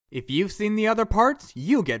If you've seen the other parts,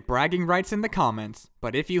 you get bragging rights in the comments,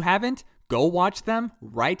 but if you haven't, go watch them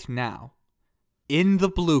right now. In the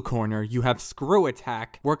blue corner, you have Screw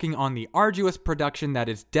Attack working on the arduous production that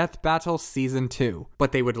is Death Battle Season 2,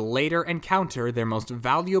 but they would later encounter their most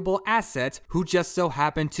valuable asset, who just so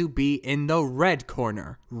happened to be in the red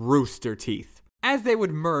corner, Rooster Teeth. As they would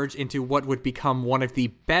merge into what would become one of the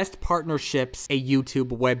best partnerships a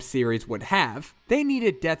YouTube web series would have, they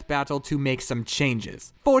needed Death Battle to make some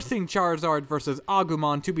changes, forcing Charizard vs.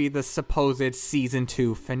 Agumon to be the supposed Season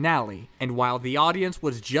 2 finale. And while the audience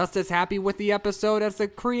was just as happy with the episode as the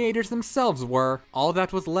creators themselves were, all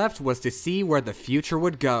that was left was to see where the future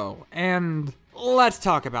would go. And let's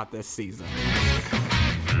talk about this season.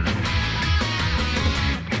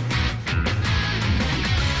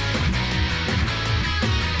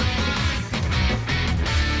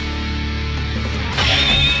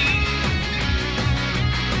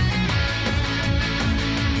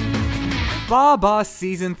 Baba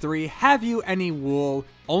Season 3, have you any wool?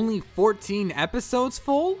 Only 14 episodes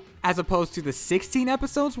full? As opposed to the 16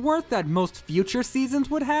 episodes worth that most future seasons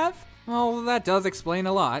would have? Well, that does explain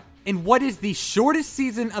a lot. In what is the shortest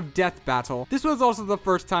season of Death Battle, this was also the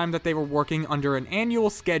first time that they were working under an annual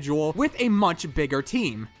schedule with a much bigger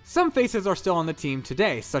team. Some faces are still on the team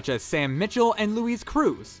today, such as Sam Mitchell and Louise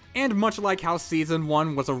Cruz. And much like how Season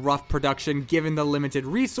 1 was a rough production given the limited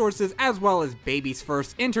resources as well as Baby's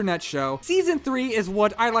first internet show, Season 3 is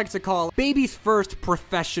what I like to call Baby's first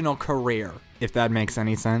professional career, if that makes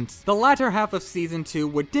any sense. The latter half of Season 2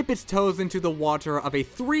 would dip its toes into the water of a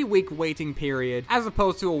 3-week waiting period, as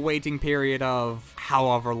opposed to a waiting period of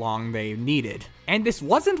however long they needed. And this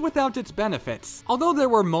wasn't without its benefits. Although there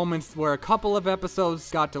were moments where a couple of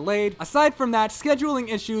episodes got delayed, aside from that, scheduling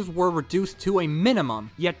issues were reduced to a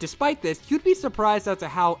minimum. Yet despite this, you'd be surprised as to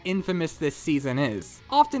how infamous this season is,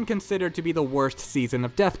 often considered to be the worst season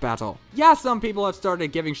of Death Battle. Yeah, some people have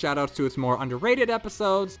started giving shoutouts to its more underrated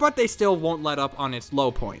episodes, but they still won't let up on its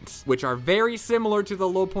low points, which are very similar to the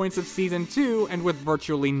low points of Season 2 and with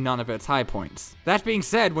virtually none of its high points. That being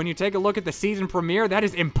said, when you take a look at the season premiere, that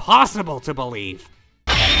is impossible to believe.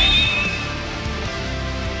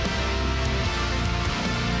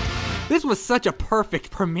 This was such a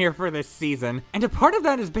perfect premiere for this season, and a part of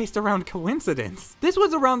that is based around coincidence. This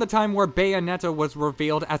was around the time where Bayonetta was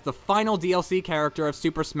revealed as the final DLC character of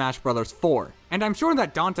Super Smash Bros. 4. And I'm sure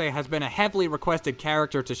that Dante has been a heavily requested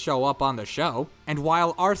character to show up on the show. And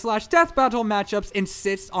while r/Death Battle matchups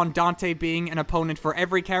insist on Dante being an opponent for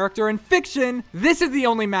every character in fiction, this is the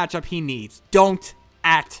only matchup he needs. Don't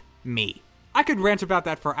at me. I could rant about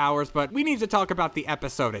that for hours, but we need to talk about the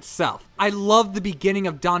episode itself. I love the beginning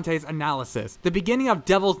of Dante's analysis. The beginning of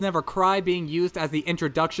Devils Never Cry being used as the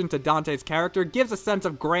introduction to Dante's character gives a sense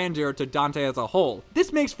of grandeur to Dante as a whole.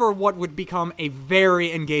 This makes for what would become a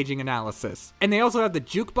very engaging analysis. And they also have the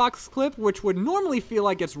jukebox clip, which would normally feel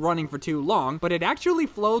like it's running for too long, but it actually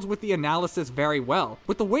flows with the analysis very well,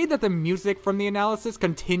 with the way that the music from the analysis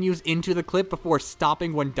continues into the clip before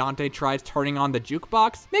stopping when Dante tries turning on the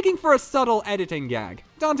jukebox, making for a subtle editing gag.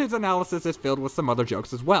 Dante's analysis is filled with some other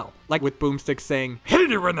jokes as well, like with Boomstick saying,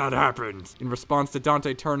 "Hate it when that happens," in response to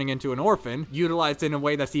Dante turning into an orphan, utilized in a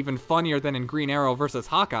way that's even funnier than in Green Arrow vs.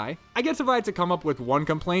 Hawkeye. I guess if I had to come up with one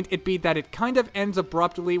complaint, it'd be that it kind of ends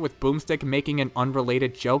abruptly with Boomstick making an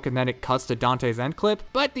unrelated joke and then it cuts to Dante's end clip,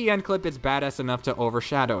 but the end clip is badass enough to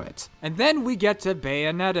overshadow it. And then we get to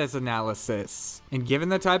Bayonetta's analysis. And given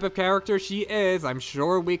the type of character she is, I'm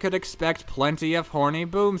sure we could expect plenty of horny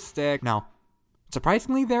Boomstick. No.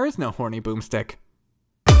 Surprisingly, there is no horny Boomstick.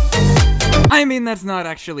 I mean, that's not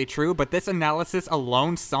actually true, but this analysis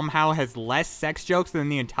alone somehow has less sex jokes than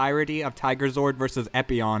the entirety of Tiger Zord vs.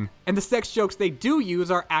 Epion. And the sex jokes they do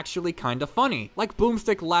use are actually kinda funny, like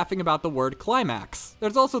Boomstick laughing about the word climax.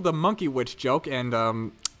 There's also the monkey witch joke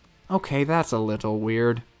and, okay, that's a little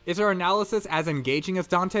weird. Is her analysis as engaging as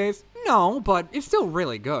Dante's? No, but it's still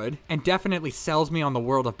really good, and definitely sells me on the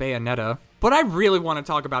world of Bayonetta. But I really want to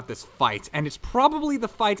talk about this fight, and it's probably the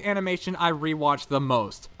fight animation I rewatched the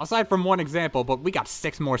most. Aside from one example, but we got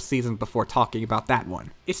 6 more seasons before talking about that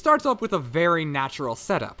one. It starts up with a very natural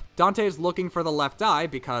setup. Dante is looking for the left eye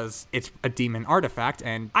because it's a demon artifact,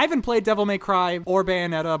 and I haven't played Devil May Cry or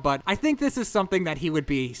Bayonetta, but I think this is something that he would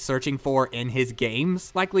be searching for in his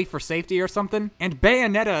games, likely for safety or something. And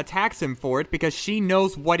Bayonetta attacks him for it because she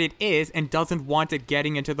knows what it is and doesn't want it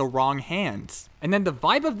getting into the wrong hands. And then the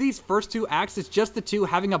vibe of these first 2 acts is just the two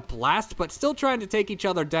having a blast, but still trying to take each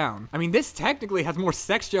other down. I mean, this technically has more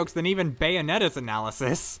sex jokes than even Bayonetta's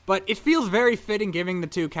analysis, but it feels very fitting given the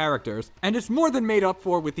two characters, and it's more than made up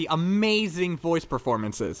for with the amazing voice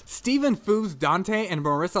performances. Stephen Fu's Dante and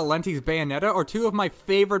Marissa Lenti's Bayonetta are two of my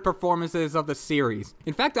favorite performances of the series.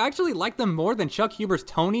 In fact, I actually like them more than Chuck Huber's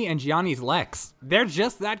Tony and Gianni's Lex. They're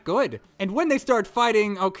just that good. And when they start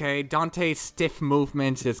fighting, okay, Dante's stiff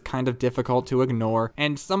movement is kind of difficult to ignore,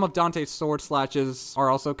 and some of Dante's sword slashes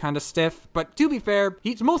are also kind of stiff, but to be fair,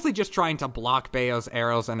 he's mostly just trying to block Bayo's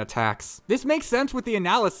arrows and attacks. This makes sense with the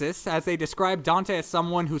analysis, as they describe Dante as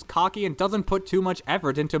someone who's cocky and doesn't put too much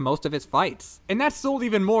effort into most of his fights. And that's sold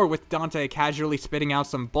even more with Dante casually spitting out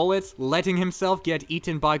some bullets, letting himself get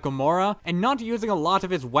eaten by Gamora, and not using a lot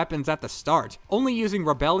of his weapons at the start, only using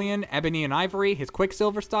Rebellion, Ebony and Ivory, his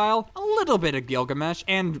Quicksilver style, a little bit of Gilgamesh,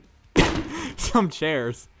 and some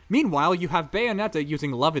chairs. Meanwhile, you have Bayonetta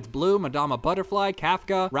using Love Is Blue, Madama Butterfly,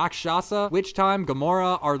 Kafka, Rakshasa, Witch Time,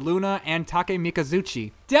 Gamora, Arluna, and Take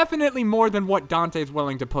Mikazuchi. Definitely more than what Dante's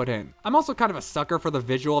willing to put in. I'm also kind of a sucker for the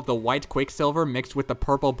visual of the white Quicksilver mixed with the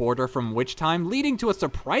purple border from Witch Time, leading to a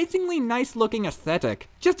surprisingly nice looking aesthetic.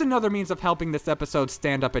 Just another means of helping this episode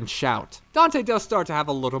stand up and shout. Dante does start to have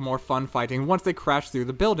a little more fun fighting once they crash through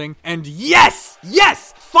the building, and yes!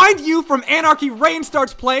 Find You from Anarchy Reign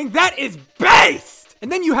starts playing. That is based!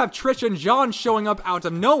 And then you have Trish and John showing up out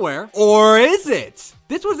of nowhere. Or is it?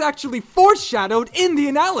 This was actually foreshadowed in the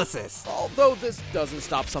analysis. Although this doesn't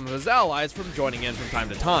stop some of his allies from joining in from time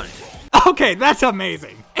to time. Okay, that's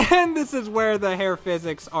amazing. And this is where the hair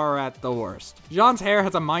physics are at the worst. Jean's hair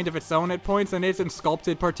has a mind of its own at points and isn't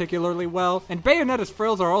sculpted particularly well, and Bayonetta's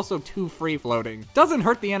frills are also too free-floating. Doesn't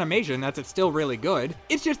hurt the animation, as it's still really good.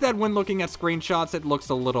 It's just that when looking at screenshots, it looks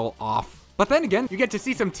a little off. But then again, you get to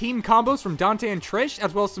see some team combos from Dante and Trish,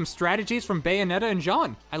 as well as some strategies from Bayonetta and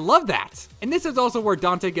Jean. I love that. And this is also where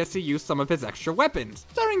Dante gets to use some of his extra weapons,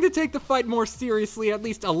 starting to take the fight more seriously at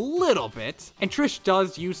least a little bit. And Trish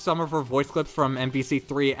does use some of her voice clips from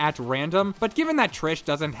MVC3 at random, but given that Trish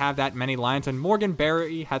doesn't have that many lines and Morgan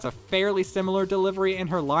Berry has a fairly similar delivery in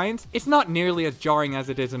her lines, it's not nearly as jarring as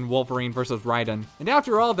it is in Wolverine vs. Raiden. And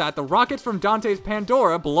after all that, the rockets from Dante's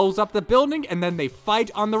Pandora blows up the building and then they fight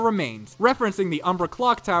on the remains, referencing the Umbra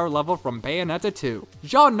Clock Tower level from Bayonetta 2.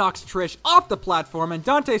 Jean knocks Trish off the platform and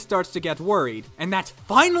Dante starts to get worried, and that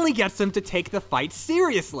finally gets him to take the fight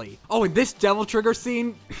seriously. Oh, and this Devil Trigger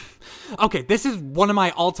scene... Okay, this is one of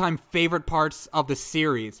my all-time favorite parts of the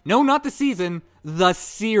series. No, not the season, the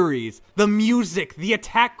series. The music, the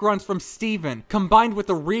attack grunts from Steven, combined with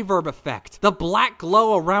the reverb effect, the black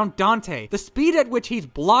glow around Dante, the speed at which he's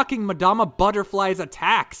blocking Madama Butterfly's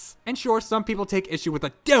attacks. And sure, some people take issue with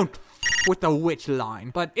the "don't with the witch"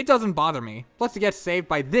 line, but it doesn't bother me. Plus, it gets saved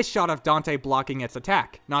by this shot of Dante blocking its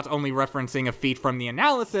attack, not only referencing a feat from the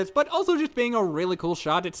analysis, but also just being a really cool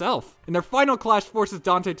shot itself. And their final clash forces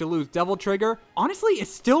Dante to lose Devil Trigger. Honestly, it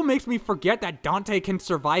still makes me forget that Dante can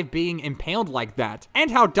survive being impaled like that,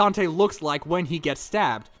 and how Dante looks like when he gets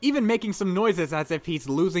stabbed, even making some noises as if he's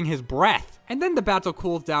losing his breath. And then the battle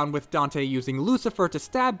cools down with Dante using Lucifer to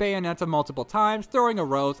stab Bayonetta multiple times, throwing a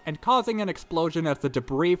rose, and causing an explosion as the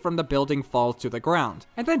debris from the building falls to the ground.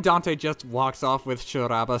 And then Dante just walks off with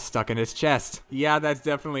Shuraba stuck in his chest. Yeah, that's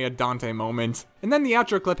definitely a Dante moment. And then the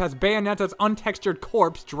outro clip has Bayonetta's untextured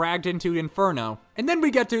corpse dragged into Inferno. And then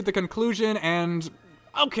we get to the conclusion and...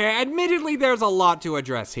 Okay, admittedly there's a lot to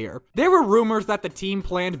address here. There were rumors that the team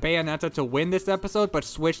planned Bayonetta to win this episode but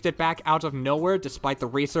switched it back out of nowhere despite the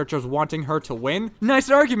researchers wanting her to win. Nice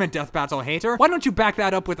argument, Death Battle hater. Why don't you back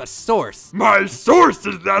that up with a source? My source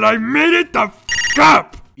is that I made it the f***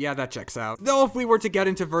 up! Yeah, that checks out. Though if we were to get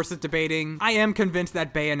into versus debating, I am convinced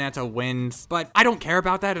that Bayonetta wins, but I don't care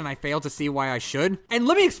about that and I fail to see why I should. And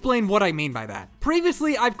let me explain what I mean by that.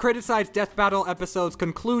 Previously, I've criticized Death Battle episode's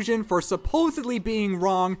conclusion for supposedly being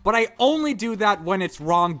wrong, but I only do that when it's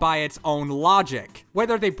wrong by its own logic.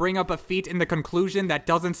 Whether they bring up a feat in the conclusion that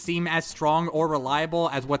doesn't seem as strong or reliable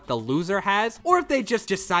as what the loser has, or if they just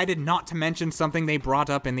decided not to mention something they brought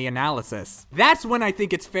up in the analysis. That's when I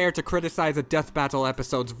think it's fair to criticize a Death Battle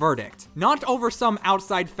episode's verdict, not over some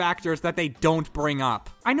outside factors that they don't bring up.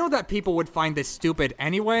 I know that people would find this stupid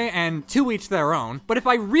anyway, and to each their own, but if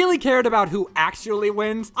I really cared about who actually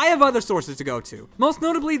wins, I have other sources to go to. Most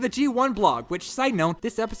notably the G1 blog, which, side note,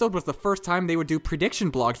 this episode was the first time they would do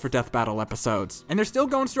prediction blogs for Death Battle episodes. And they're still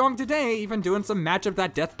going strong today, even doing some matchup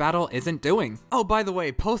that Death Battle isn't doing. Oh, by the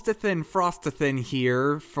way, Postathan Frostathan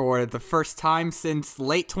here for the first time since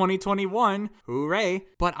late 2021. Hooray.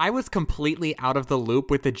 But I was completely out of the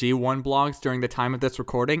loop with the G1 blogs during the time of this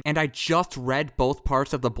recording, and I just read both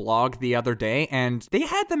parts of the blog the other day, and they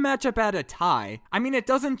had the matchup at a tie. I mean, it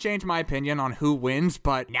doesn't change my opinion on who wins,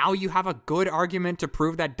 but now you have a good argument to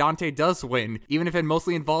prove that Dante does win, even if it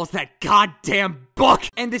mostly involves that goddamn book!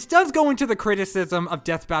 And this does go into the criticism of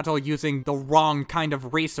Death Battle using the wrong kind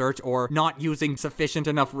of research or not using sufficient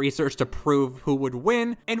enough research to prove who would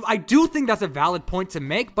win. And I do think that's a valid point to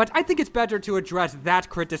make, but I think it's better to address that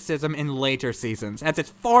criticism in later seasons, as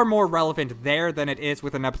it's far more relevant there than it is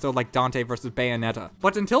with an episode like Dante versus Bayonetta.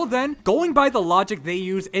 But until then, going by the logic they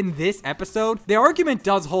use in this episode, the argument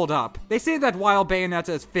does hold up. They say that while Bayonetta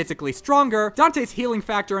is physically stronger, Dante's healing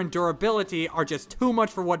factor and durability are just too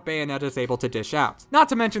much for what Bayonetta is able to dish out. Not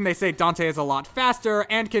to mention they say Dante is a lot faster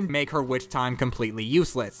and can make her witch time completely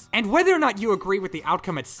useless. And whether or not you agree with the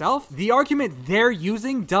outcome itself, the argument they're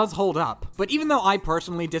using does hold up. But even though I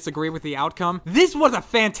personally disagree with the outcome, this was a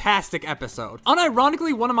fantastic episode.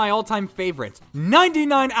 Unironically, one of my all-time favorites.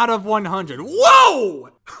 99 out of 100. Whoa!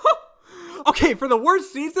 Okay, for the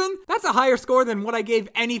worst season, that's a higher score than what I gave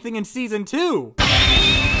anything in season 2.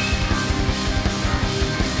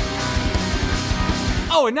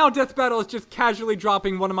 Oh, and now Death Battle is just casually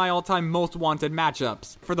dropping one of my all-time most wanted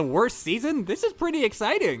matchups. For the worst season, this is pretty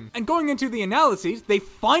exciting. And going into the analyses, they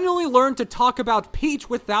finally learned to talk about Peach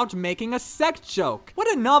without making a sex joke.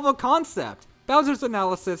 What a novel concept. Bowser's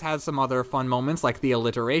analysis has some other fun moments like the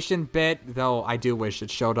alliteration bit, though I do wish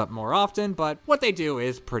it showed up more often, but what they do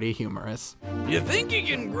is pretty humorous. You think he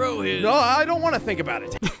can grow his... No, I don't want to think about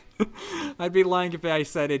it. I'd be lying if I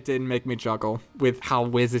said it didn't make me chuckle with how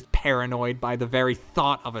Wiz is paranoid by the very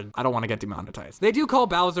thought of it. I don't want to get demonetized. They do call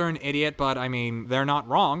Bowser an idiot, but I mean, they're not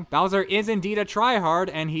wrong. Bowser is indeed a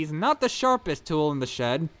tryhard, and he's not the sharpest tool in the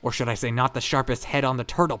shed. Or should I say not the sharpest head on the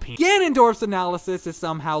turtle penis. Ganondorf's analysis is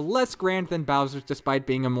somehow less grand than Bowser's despite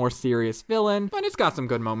being a more serious villain, but it's got some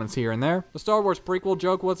good moments here and there. The Star Wars prequel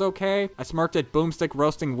joke was okay. I smirked at Boomstick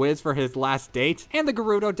roasting Wiz for his last date, and the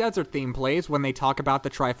Gerudo Desert theme plays when they talk about the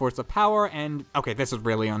Triforce of Power, and okay, this is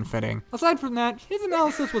really unfitting. Aside from that, his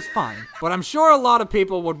analysis was fine, but I'm sure a lot of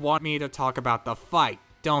people would want me to talk about the fight,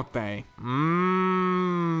 don't they?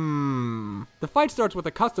 The fight starts with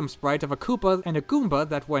a custom sprite of a Koopa and a Goomba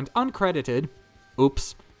that went uncredited,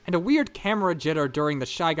 oops, and a weird camera jitter during the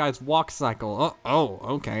Shy Guy's walk cycle. Oh,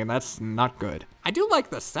 okay, that's not good. I do like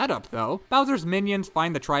the setup, though. Bowser's minions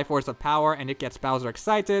find the Triforce of Power, and it gets Bowser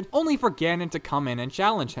excited, only for Ganon to come in and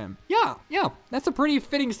challenge him. Yeah, that's a pretty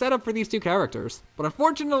fitting setup for these two characters. But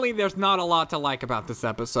unfortunately, there's not a lot to like about this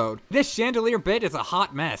episode. This chandelier bit is a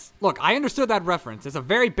hot mess. Look, I understood that reference. It's a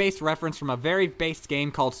very base reference from a very base game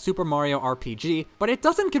called Super Mario RPG, but it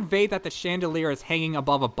doesn't convey that the chandelier is hanging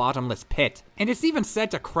above a bottomless pit. And it's even said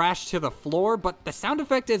to crash to the floor, but the sound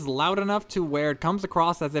effect is loud enough to where it comes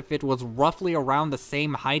across as if it was roughly around the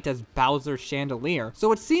same height as Bowser's chandelier.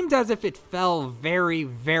 So it seemed as if it fell very,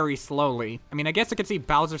 very slowly. I mean, I guess I could see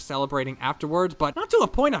Bowser celebrating afterwards, but not to a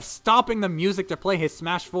point of stopping the music to play his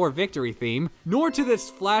Smash 4 victory theme, nor to this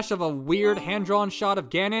flash of a weird hand-drawn shot of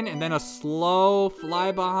Ganon and then a slow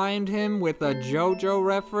fly behind him with a JoJo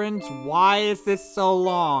reference. Why is this so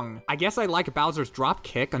long? I guess I like Bowser's drop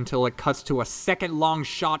kick until it cuts to a second-long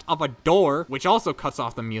shot of a door, which also cuts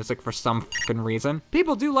off the music for some fucking reason.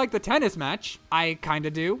 People do like the tennis match. I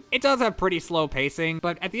kinda do. It does have pretty slow pacing,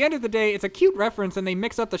 but at the end of the day, it's a cute reference and they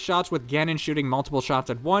mix up the shots with Ganon shooting multiple shots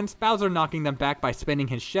at once, Bowser knocking them back by spinning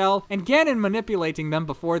his shell, and Ganon manipulating them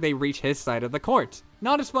before they reach his side of the court.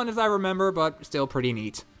 Not as fun as I remember, but still pretty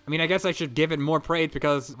neat. I mean, I guess I should give it more praise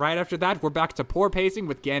because right after that, we're back to poor pacing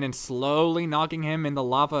with Ganon slowly knocking him in the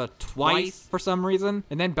lava twice for some reason.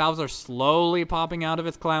 And then Bowser slowly popping out of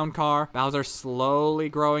his clown car. Bowser slowly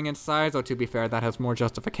growing in size, though to be fair, that has more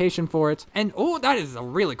justification for it. And oh, that is a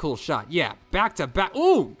really cool shot. Yeah, back to back.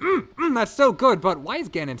 Ooh, that's so good. But why is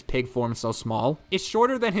Ganon's pig form so small? It's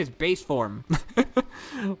shorter than his base form.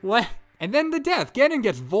 What? And then the death. Ganon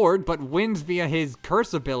gets vored, but wins via his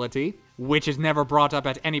curse ability, which is never brought up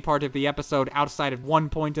at any part of the episode outside of one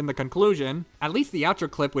point in the conclusion. At least the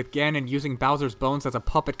outro clip with Ganon using Bowser's bones as a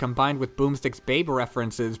puppet combined with Boomstick's Babe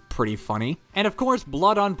reference is pretty funny. And of course,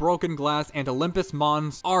 Blood on Broken Glass and Olympus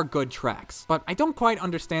Mons are good tracks, but I don't quite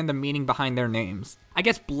understand the meaning behind their names. I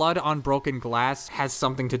guess Blood on Broken Glass has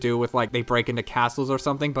something to do with like they break into castles or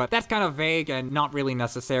something, but that's kind of vague and not really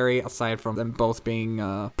necessary aside from them both being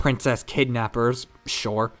princess kidnappers,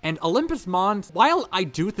 sure. And Olympus Mons, while I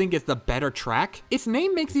do think it's the better track, its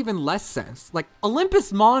name makes even less sense. Like,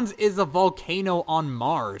 Olympus Mons is a volcano on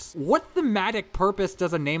Mars. What thematic purpose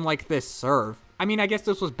does a name like this serve? I mean, I guess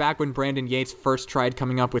this was back when Brandon Yates first tried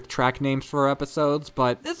coming up with track names for episodes,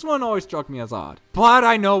 but this one always struck me as odd. But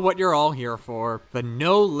I know what you're all here for. The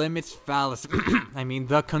no limits fallacy. I mean,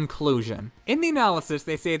 the conclusion. In the analysis,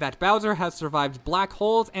 they say that Bowser has survived black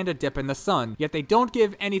holes and a dip in the sun, yet they don't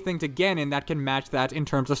give anything to Ganon that can match that in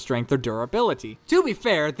terms of strength or durability. To be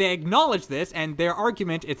fair, they acknowledge this, and their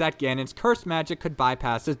argument is that Ganon's curse magic could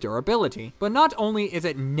bypass his durability. But not only is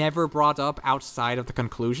it never brought up outside of the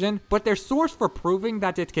conclusion, but their source for proving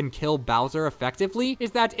that it can kill Bowser effectively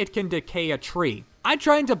is that it can decay a tree. I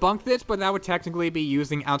try and debunk this, but that would technically be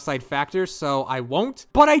using outside factors, so I won't.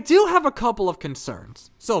 But I do have a couple of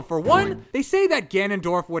concerns. So for one, they say that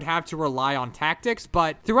Ganondorf would have to rely on tactics,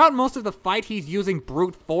 but throughout most of the fight, he's using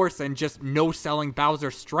brute force and just no-selling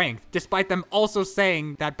Bowser's strength, despite them also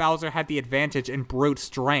saying that Bowser had the advantage in brute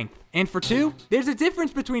strength. And for two, there's a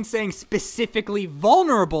difference between saying specifically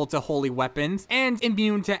vulnerable to holy weapons and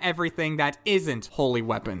immune to everything that isn't holy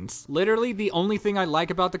weapons. Literally, the only thing I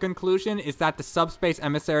like about the conclusion is that the Subspace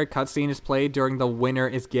Emissary cutscene is played during the winner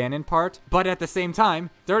is Ganon part, but at the same time,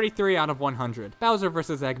 33 out of 100. Bowser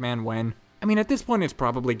versus Eggman win. I mean, at this point, it's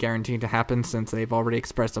probably guaranteed to happen since they've already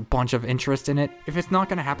expressed a bunch of interest in it. If it's not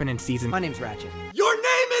gonna happen in season... My name's Ratchet. Your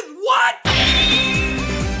name is what?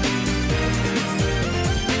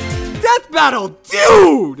 Death Battle,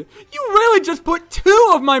 dude! You really just put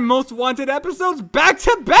 2 of my most wanted episodes back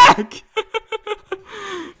to back!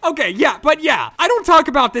 Okay, yeah, I don't talk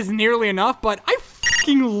about this nearly enough, but I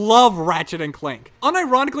fucking love Ratchet and Clank.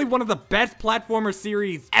 Unironically, one of the best platformer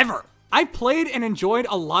series ever. I've played and enjoyed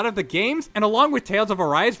a lot of the games, and along with Tales of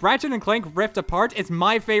Arise, Ratchet & Clank Rift Apart is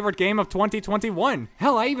my favorite game of 2021.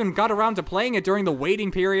 Hell, I even got around to playing it during the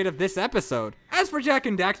waiting period of this episode. As for Jak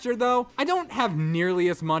and Daxter though, I don't have nearly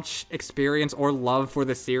as much experience or love for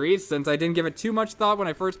the series since I didn't give it too much thought when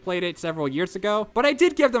I first played it several years ago, but I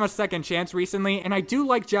did give them a second chance recently, and I do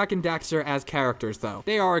like Jak and Daxter as characters though.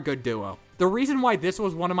 They are a good duo. The reason why this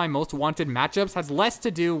was one of my most wanted matchups has less to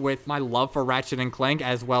do with my love for Ratchet and Clank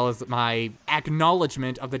as well as my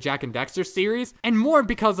acknowledgement of the Jak and Daxter series, and more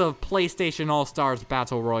because of PlayStation All-Stars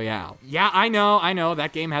Battle Royale. Yeah, I know,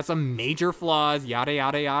 that game has some major flaws, yada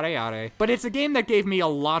yada yada yada, but it's a game that gave me a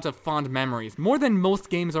lot of fond memories, more than most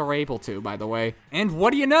games are able to, by the way. And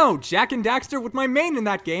what do you know, Jak and Daxter was my main in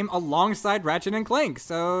that game alongside Ratchet and Clank,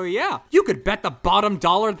 so yeah. You could bet the bottom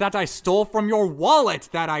dollar that I stole from your wallet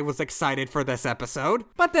that I was excited for this episode.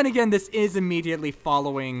 But then again, this is immediately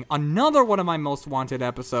following another one of my most wanted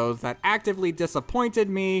episodes that actively disappointed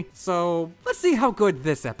me, so let's see how good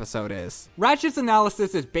this episode is. Ratchet's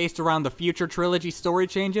analysis is based around the future trilogy story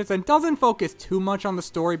changes and doesn't focus too much on the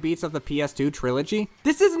story beats of the PS2 trilogy.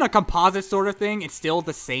 This isn't a composite sort of thing, it's still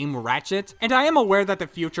the same Ratchet, and I am aware that the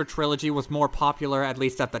future trilogy was more popular, at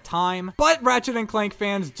least at the time, but Ratchet and Clank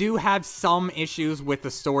fans do have some issues with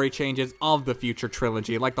the story changes of the future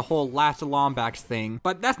trilogy, like the whole Last Lombax thing,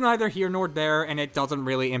 but that's neither here nor there, and it doesn't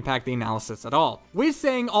really impact the analysis at all. Wiz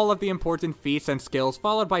saying all of the important feats and skills,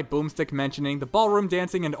 followed by Boomstick mentioning the ballroom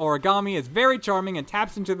dancing and origami is very charming and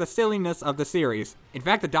taps into the silliness of the series. In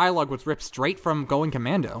fact, the dialogue was ripped straight from Going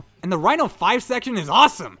Commando. And the Rhino 5 section is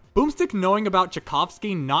awesome! Boomstick knowing about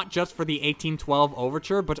Tchaikovsky not just for the 1812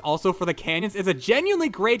 overture, but also for the cannons is a genuinely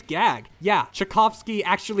great gag. Yeah, Tchaikovsky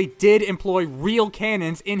actually did employ real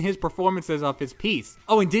cannons in his performances of his piece.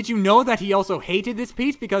 Oh, and did you know that he also hated this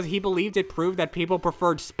piece because he believed it proved that people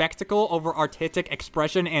preferred spectacle over artistic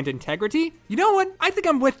expression and integrity? You know what? I think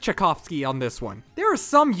I'm with Tchaikovsky on this one. There are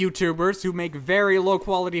some YouTubers who make very low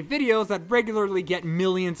quality videos that regularly get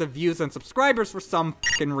millions of views and subscribers for some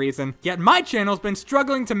fucking reason, yet my channel's been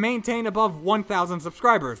struggling to maintain above 1,000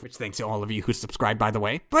 subscribers, which thanks to all of you who subscribed, by the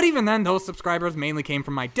way. But even then, those subscribers mainly came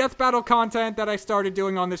from my Death Battle content that I started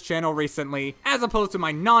doing on this channel recently, as opposed to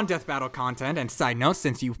my non-Death Battle content. And side note,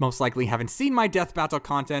 since you most likely haven't seen my Death Battle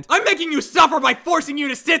content, I'm making you suffer by forcing you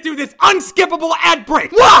to sit through this unskippable ad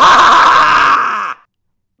break!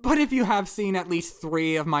 But if you have seen at least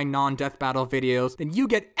 3 of my non-Death Battle videos, then you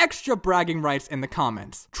get extra bragging rights in the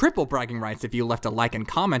comments. Triple bragging rights if you left a like and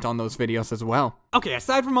comment on those videos as well. Okay,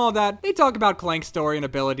 aside from all that, they talk about Clank's story and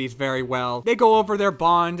abilities very well. They go over their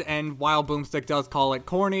bond, and while Boomstick does call it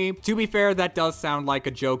corny, to be fair, that does sound like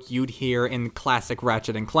a joke you'd hear in classic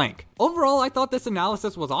Ratchet and Clank. Overall, I thought this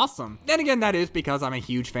analysis was awesome. Then again, that is because I'm a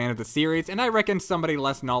huge fan of the series, and I reckon somebody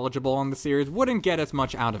less knowledgeable on the series wouldn't get as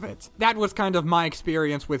much out of it. That was kind of my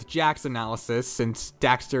experience with Jak's analysis, since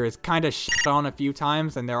Daxter is kinda shit on a few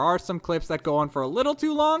times, and there are some clips that go on for a little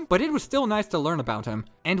too long, but it was still nice to learn about him.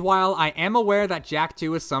 And while I am aware that Jack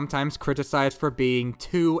 2 is sometimes criticized for being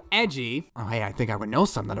too edgy, oh hey, I think I would know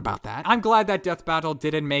something about that, I'm glad that Death Battle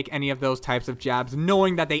didn't make any of those types of jabs,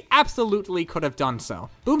 knowing that they absolutely could have done so.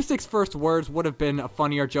 Boomstick's first words would have been a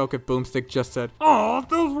funnier joke if Boomstick just said, "Oh,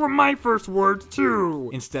 those were my first words too,"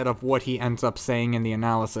 instead of what he ends up saying in the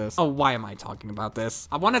analysis. Oh, why am I talking about this?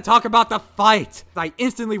 I want to talk about the fight! I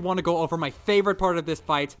instantly want to go over my favorite part of this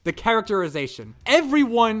fight, the characterization.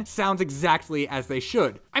 Everyone sounds exactly as they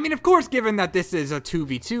should. I mean, of course, given that this is a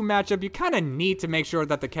 2v2 matchup, you kind of need to make sure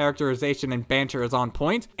that the characterization and banter is on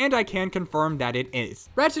point, and I can confirm that it is.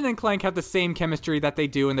 Ratchet and Clank have the same chemistry that they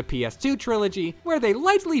do in the PS2 trilogy, where they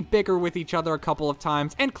lightly bicker with each other a couple of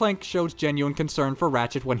times, and Clank shows genuine concern for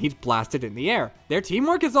Ratchet when he's blasted in the air. Their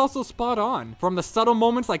teamwork is also spot on, from the subtle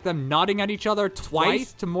moments like them nodding at each other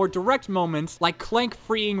twice to more direct moments like Clank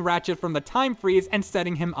freeing Ratchet from the time freeze and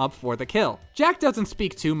setting him up for the kill. Jack doesn't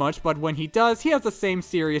speak too much, but when he does, he has the same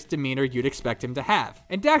serious demeanor you'd expect him to have.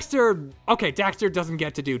 And Daxter doesn't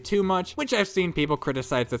get to do too much, which I've seen people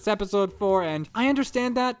criticize this episode for, and I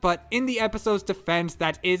understand that, but in the episode's defense,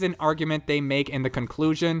 that is an argument they make in the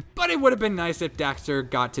conclusion, but it would have been nice if Daxter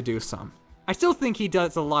got to do some. I still think he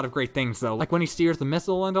does a lot of great things though, like when he steers the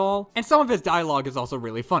missile and all, and some of his dialogue is also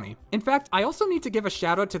really funny. In fact, I also need to give a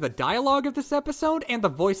shout out to the dialogue of this episode and the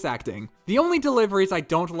voice acting. The only deliveries I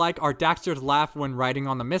don't like are Daxter's laugh when riding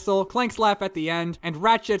on the missile, Clank's laugh at the end, and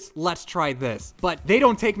Ratchet's "let's try this," but they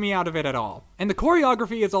don't take me out of it at all. And the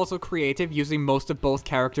choreography is also creative, using most of both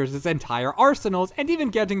characters' entire arsenals and even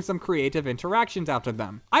getting some creative interactions out of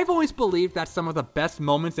them. I've always believed that some of the best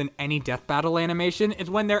moments in any death battle animation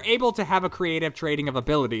is when they're able to have a creative trading of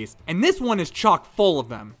abilities, and this one is chock full of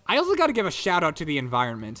them. I also gotta give a shout out to the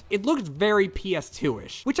environment. It looks very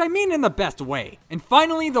PS2-ish, which I mean in the best way. And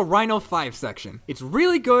finally, the Rhino 5 section. It's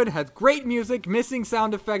really good, has great music, missing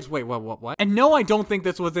sound effects, wait, what? And no, I don't think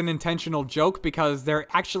this was an intentional joke, because there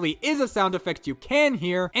actually is a sound effect you can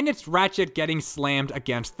hear, and it's Ratchet getting slammed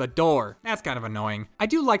against the door. That's kind of annoying. I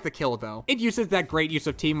do like the kill though. It uses that great use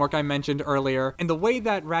of teamwork I mentioned earlier, and the way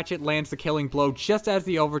that Ratchet lands the killing blow just as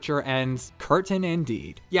the overture ends, curtain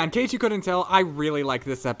indeed. Yeah, in case you couldn't tell, I really like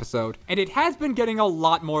this episode, and it has been getting a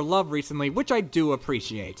lot more love recently, which I do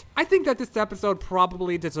appreciate. I think that this episode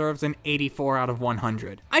probably deserves an 84 out of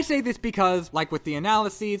 100. I say this because, like with the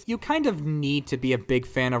analyses, you kind of need to be a big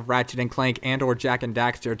fan of Ratchet and Clank and or Jak and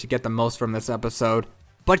Daxter to get the most from this episode.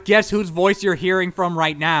 But guess whose voice you're hearing from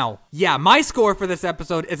right now? Yeah, my score for this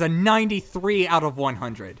episode is a 93 out of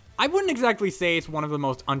 100. I wouldn't exactly say it's one of the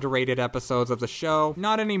most underrated episodes of the show,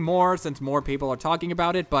 not anymore since more people are talking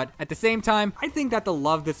about it, but at the same time, I think that the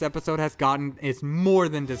love this episode has gotten is more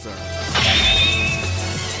than deserved.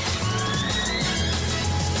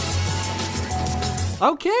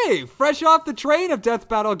 Okay, fresh off the train of Death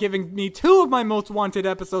Battle giving me 2 of my most wanted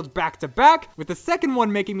episodes back to back, with the second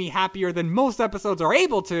one making me happier than most episodes are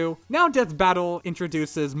able to, now Death Battle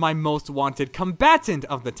introduces my most wanted combatant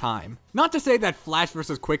of the time. Not to say that Flash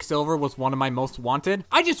vs. Quicksilver was one of my most wanted,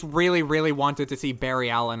 I just really wanted to see Barry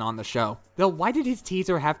Allen on the show. Though why did his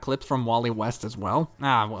teaser have clips from Wally West as well?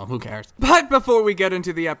 Well, who cares. But before we get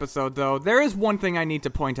into the episode though, there is one thing I need to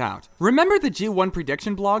point out. Remember the G1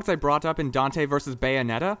 prediction blogs I brought up in Dante vs.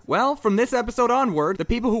 Bayonetta? Well, from this episode onward, the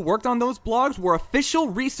people who worked on those blogs were official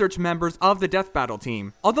research members of the Death Battle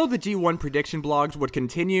team. Although the G1 prediction blogs would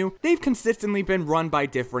continue, they've consistently been run by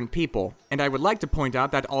different people. And I would like to point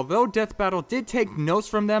out that although Death Battle did take notes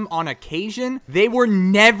from them on occasion, they were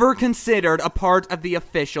never considered a part of the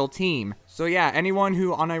official team. So yeah, anyone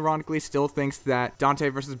who unironically still thinks that Dante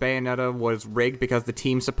vs. Bayonetta was rigged because the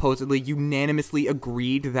team supposedly unanimously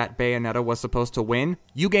agreed that Bayonetta was supposed to win,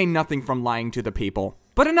 you gain nothing from lying to the people.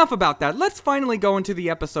 But enough about that, let's finally go into the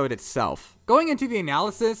episode itself. Going into the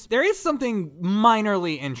analysis, there is something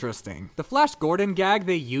minorly interesting. The Flash Gordon gag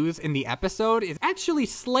they use in the episode is actually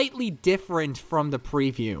slightly different from the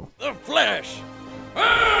preview. The Flash!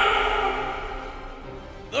 Ah!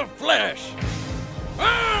 The Flash!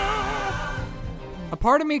 Ah! A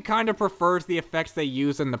part of me kind of prefers the effects they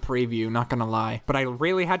use in the preview, not gonna lie. But I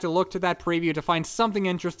really had to look to that preview to find something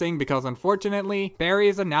interesting because unfortunately,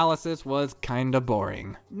 Barry's analysis was kinda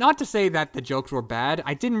boring. Not to say that the jokes were bad,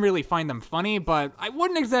 I didn't really find them funny, but I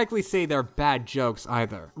wouldn't exactly say they're bad jokes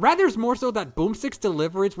either. Rather, it's more so that Boomstick's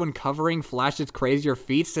deliveries when covering Flash's crazier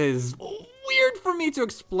feats is weird for me to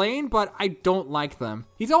explain, but I don't like them.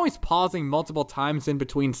 He's always pausing multiple times in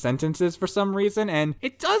between sentences for some reason, and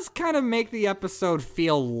it does kind of make the episode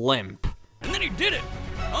feel limp. And then he did it,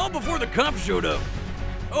 all before the cops showed up.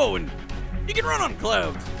 Oh, and he can run on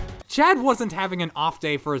clouds. Chad wasn't having an off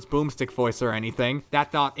day for his boomstick voice or anything. That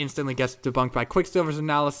thought instantly gets debunked by Quicksilver's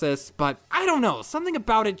analysis, but I don't know, something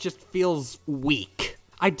about it just feels weak.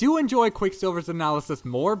 I do enjoy Quicksilver's analysis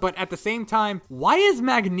more, but at the same time, why is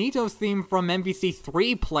Magneto's theme from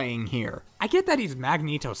MVC3 playing here? I get that he's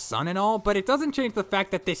Magneto's son and all, but it doesn't change the fact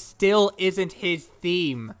that this still isn't his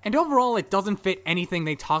theme. And overall, it doesn't fit anything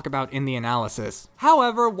they talk about in the analysis.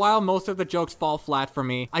 However, while most of the jokes fall flat for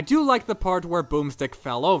me, I do like the part where Boomstick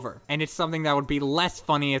fell over, and it's something that would be less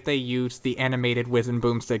funny if they used the animated Wizen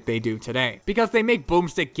Boomstick they do today. Because they make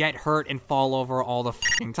Boomstick get hurt and fall over all the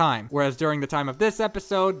f***ing time, whereas during the time of this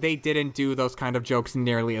episode, they didn't do those kind of jokes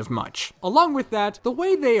nearly as much. Along with that, the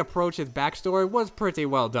way they approach his backstory was pretty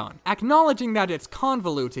well done. Acknowledging that it's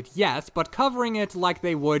convoluted, yes, but covering it like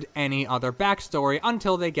they would any other backstory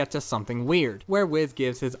until they get to something weird, where Wiz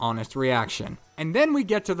gives his honest reaction. And then we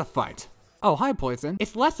get to the fight. Oh, hi, Poison.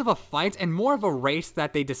 It's less of a fight and more of a race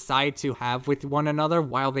that they decide to have with one another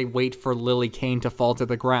while they wait for Lily Kane to fall to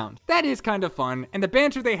the ground. That is kind of fun, and the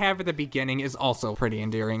banter they have at the beginning is also pretty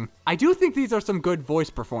endearing. I do think these are some good voice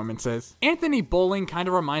performances. Anthony Bowling kind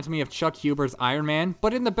of reminds me of Chuck Huber's Iron Man,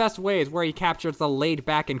 but in the best ways where he captures the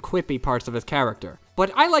laid-back and quippy parts of his character.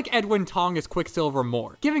 But I like Edwin Tong as Quicksilver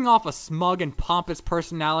more, giving off a smug and pompous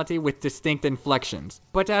personality with distinct inflections.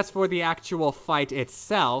 But as for the actual fight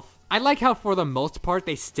itself, I like how for the most part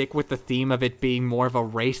they stick with the theme of it being more of a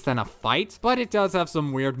race than a fight, but it does have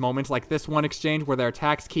some weird moments like this one exchange where their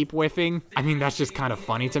attacks keep whiffing. I mean, that's just kind of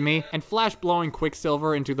funny to me. And Flash blowing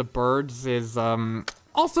Quicksilver into the birds is,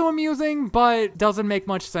 also amusing, but doesn't make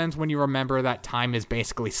much sense when you remember that time is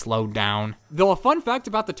basically slowed down. Though a fun fact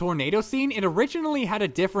about the tornado scene, it originally had a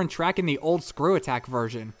different track in the old Screw Attack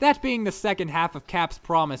version, that being the second half of Cap's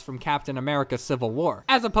promise from Captain America Civil War,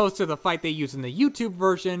 as opposed to the fight they use in the YouTube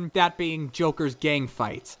version, that being Joker's gang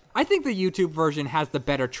fight. I think the YouTube version has the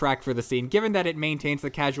better track for the scene, given that it maintains the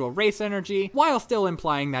casual race energy, while still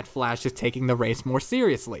implying that Flash is taking the race more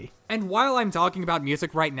seriously. And while I'm talking about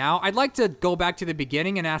music right now, I'd like to go back to the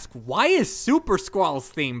beginning and ask, why is Super Skrull's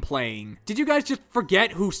theme playing? Did you guys just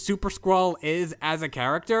forget who Super Skrull is as a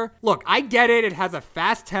character? Look, I get it, it has a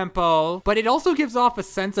fast tempo, but it also gives off a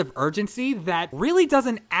sense of urgency that really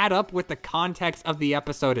doesn't add up with the context of the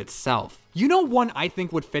episode itself. You know one I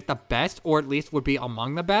think would fit the best, or at least would be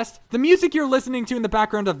among the best? The music you're listening to in the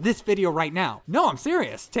background of this video right now. No, I'm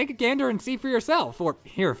serious. Take a gander and see for yourself, or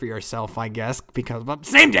hear for yourself, I guess, because, but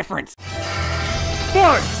same difference.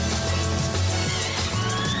 Fight!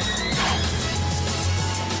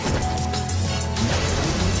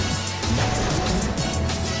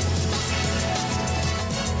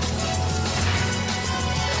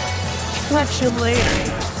 Catch him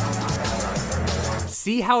later.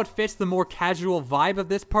 See how it fits the more casual vibe of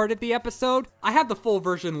this part of the episode? I have the full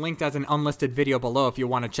version linked as an unlisted video below if you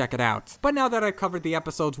want to check it out. But now that I've covered the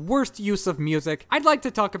episode's worst use of music, I'd like to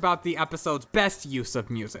talk about the episode's best use of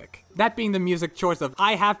music. That being the music choice of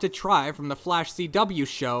I Have to Try from the Flash CW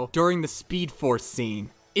show during the Speed Force scene.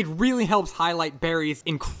 It really helps highlight Barry's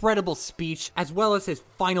incredible speech, as well as his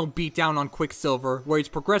final beatdown on Quicksilver, where he's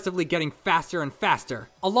progressively getting faster and faster,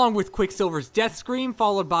 along with Quicksilver's death scream,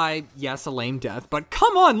 followed by, yes, a lame death, but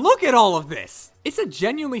come on, look at all of this! It's a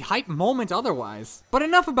genuinely hype moment otherwise. But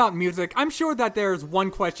enough about music, I'm sure that there's one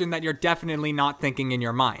question that you're definitely not thinking in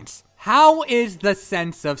your minds. How is the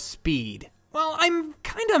sense of speed? Well, I'm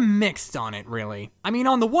kinda mixed on it, really. I mean,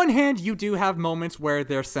 on the one hand, you do have moments where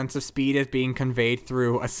their sense of speed is being conveyed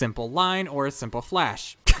through a simple line or a simple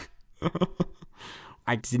flash.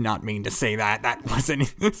 I did not mean to say that. That wasn't in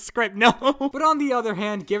the script, no. But on the other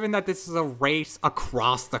hand, given that this is a race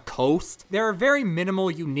across the coast, there are very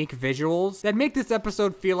minimal unique visuals that make this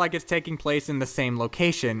episode feel like it's taking place in the same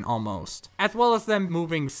location, almost. As well as them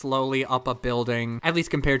moving slowly up a building, at least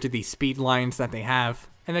compared to the speed lines that they have.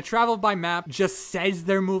 And the travel by map just says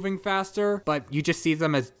they're moving faster, but you just see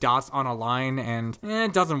them as dots on a line, and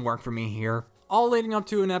it doesn't work for me here. All leading up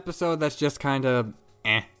to an episode that's just kinda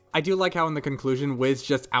eh. I do like how in the conclusion, Wiz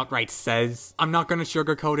just outright says, I'm not gonna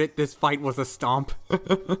sugarcoat it, this fight was a stomp.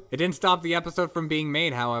 It didn't stop the episode from being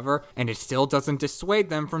made, however, and it still doesn't dissuade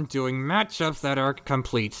them from doing matchups that are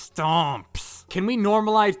complete stomps. Can we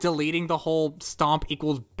normalize deleting the whole stomp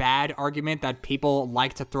equals bad argument that people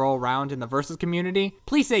like to throw around in the versus community?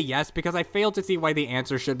 Please say yes, because I fail to see why the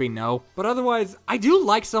answer should be no. But otherwise, I do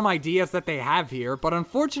like some ideas that they have here, but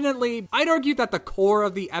unfortunately, I'd argue that the core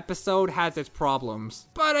of the episode has its problems.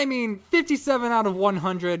 But I mean, 57 out of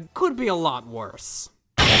 100 could be a lot worse.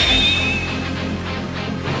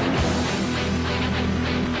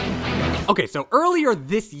 Okay, so earlier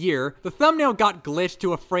this year, the thumbnail got glitched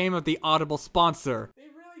to a frame of the Audible sponsor. They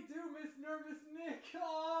really do miss Nervous Nick.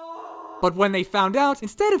 Oh! But when they found out,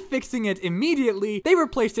 instead of fixing it immediately, they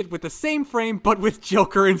replaced it with the same frame, but with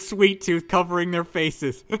Joker and Sweet Tooth covering their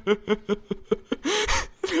faces.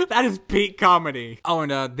 That is peak comedy. Oh,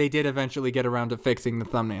 and they did eventually get around to fixing the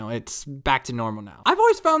thumbnail. It's back to normal now. I've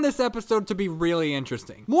always found this episode to be really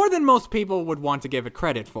interesting, more than most people would want to give it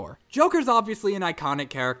credit for. Joker's obviously an iconic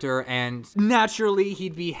character, and naturally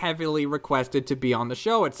he'd be heavily requested to be on the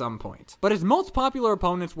show at some point. But his most popular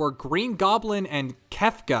opponents were Green Goblin and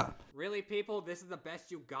Kefka. Really, people? This is the best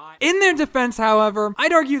you got? In their defense, however,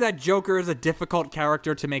 I'd argue that Joker is a difficult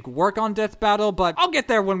character to make work on Death Battle, but I'll get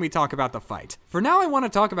there when we talk about the fight. For now, I want to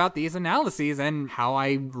talk about these analyses and how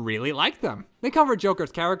I really like them. They cover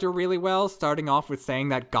Joker's character really well, starting off with saying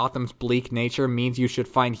that Gotham's bleak nature means you should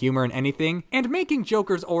find humor in anything, and making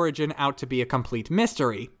Joker's origin out to be a complete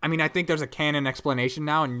mystery. I mean, I think there's a canon explanation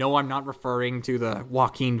now, and no, I'm not referring to the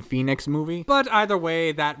Joaquin Phoenix movie, but either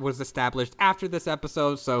way, that was established after this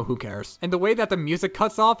episode, so who cares? And the way that the music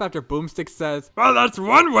cuts off after Boomstick says, Well, that's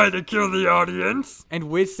one way to kill the audience. and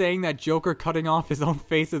Wiz saying that Joker cutting off his own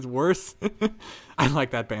face is worse. I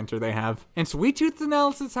like that banter they have. In Sweet Tooth's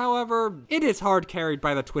analysis, however, it is hard carried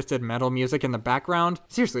by the twisted metal music in the background.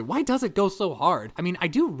 Seriously, why does it go so hard? I mean, I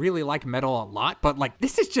do really like metal a lot, but like,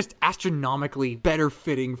 this is just astronomically better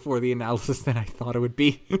fitting for the analysis than I thought it would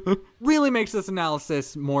be. Really makes this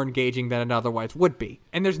analysis more engaging than it otherwise would be.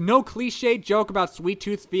 And there's no cliched joke about Sweet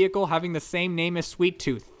Tooth's vehicle having the same name as Sweet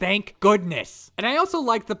Tooth. Thank goodness. And I also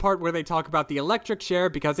like the part where they talk about the electric chair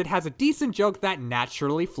because it has a decent joke that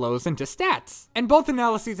naturally flows into stats. And both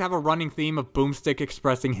analyses have a running theme of Boomstick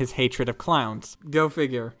expressing his hatred of clowns. Go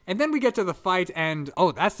figure. And then we get to the fight and,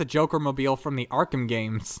 oh, that's the Joker mobile from the Arkham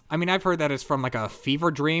games. I mean, I've heard that it's from like a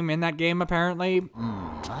fever dream in that game, apparently.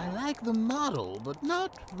 I like the model, but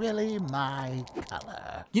not really my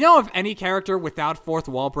color. You know, if any character without fourth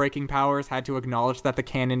wall breaking powers had to acknowledge that the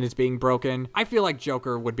canon is being broken, I feel like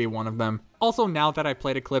Joker would be one of them. Also, now that I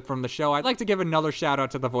played a clip from the show, I'd like to give another shout out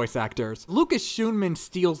to the voice actors. Lucas Schoonman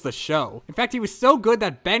steals the show. In fact, he was so good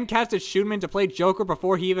that Ben casted Schoonman to play Joker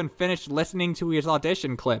before he even finished listening to his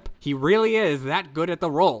audition clip. He really is that good at the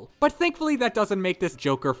role. But thankfully, that doesn't make this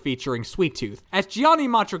Joker featuring Sweet Tooth, as Gianni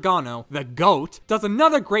Matrigano, the GOAT, does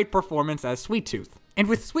another great performance as Sweet Tooth. And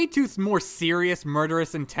with Sweet Tooth's more serious,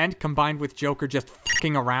 murderous intent combined with Joker just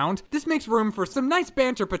f***ing around, this makes room for some nice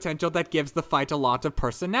banter potential that gives the fight a lot of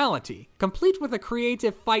personality, complete with a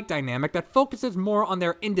creative fight dynamic that focuses more on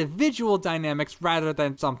their individual dynamics rather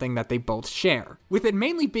than something that they both share. With it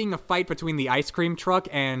mainly being a fight between the ice cream truck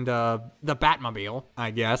and, the Batmobile,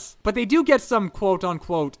 I guess. But they do get some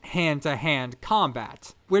quote-unquote hand-to-hand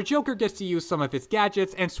combat, where Joker gets to use some of his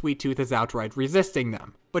gadgets and Sweet Tooth is outright resisting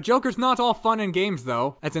them. But Joker's not all fun and games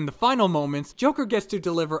though, as in the final moments, Joker gets to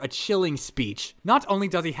deliver a chilling speech. Not only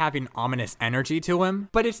does he have an ominous energy to him,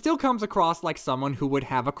 but it still comes across like someone who would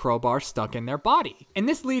have a crowbar stuck in their body. And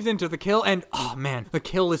this leads into the kill, and oh man, the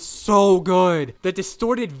kill is so good. The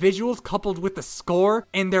distorted visuals coupled with the score,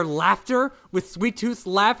 and their laughter, with Sweet Tooth's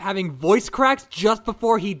laugh having voice cracks just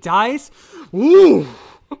before he dies. Ooh!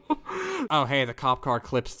 Oh, hey, the cop car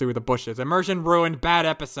clips through the bushes. Immersion ruined, bad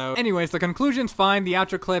episode. Anyways, the conclusion's fine. The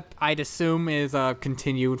outro clip, I'd assume, is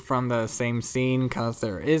continued from the same scene, because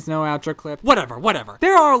there is no outro clip. Whatever.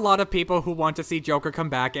 There are a lot of people who want to see Joker come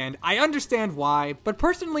back, and I understand why, but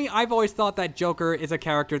personally, I've always thought that Joker is a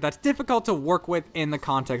character that's difficult to work with in the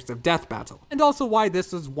context of Death Battle, and also why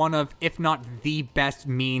this is one of, if not the best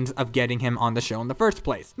means of getting him on the show in the first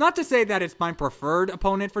place. Not to say that it's my preferred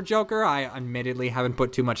opponent for Joker. I admittedly haven't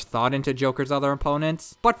put too much thought into Joker's other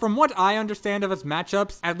opponents, but from what I understand of his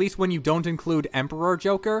matchups, at least when you don't include Emperor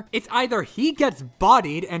Joker, it's either he gets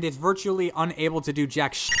bodied and is virtually unable to do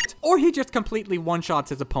jack shit, or he just completely one-shots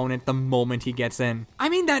his opponent the moment he gets in. I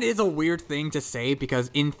mean, that is a weird thing to say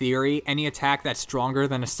because in theory, any attack that's stronger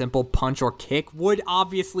than a simple punch or kick would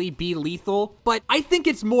obviously be lethal, but I think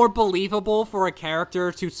it's more believable for a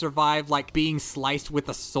character to survive like being sliced with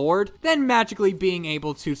a sword than magically being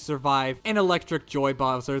able to survive an electric joy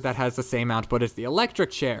buzzer that has the same output as the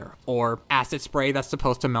electric chair, or acid spray that's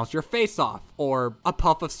supposed to melt your face off, or a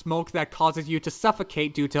puff of smoke that causes you to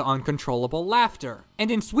suffocate due to uncontrollable laughter. And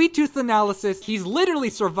in Sweet Tooth's analysis, he's literally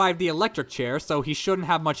survived the electric chair, so he shouldn't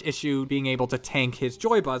have much issue being able to tank his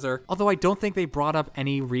joy buzzer, although I don't think they brought up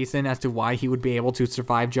any reason as to why he would be able to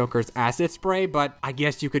survive Joker's acid spray, but I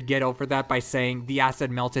guess you could get over that by saying the acid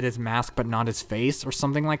melted his mask but not his face, or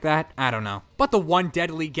something like that. I don't know. but the one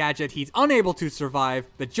deadly gadget he's unable to survive,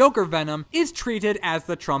 the Joker Venom, is treated as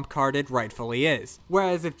the trump card it rightfully is.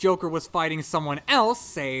 Whereas if Joker was fighting someone else,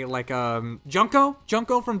 say like Junko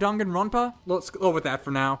from Danganronpa, let's go with that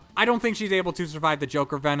for now. I don't think she's able to survive the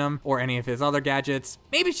Joker Venom or any of his other gadgets.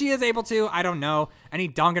 Maybe she is able to, I don't know. Any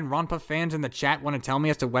Danganronpa fans in the chat want to tell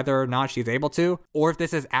me as to whether or not she's able to, or if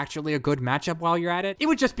this is actually a good matchup while you're at it? It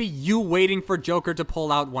would just be you waiting for Joker to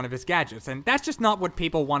pull out one of his gadgets, and that's just not what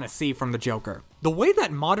people want to see from the Joker. The way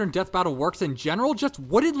that modern death battle works in general just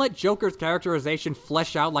wouldn't let Joker's characterization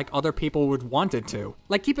flesh out like other people would want it to.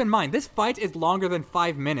 Like, keep in mind, this fight is longer than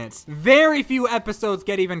 5 minutes. Very few episodes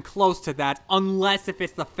get even close to that, unless if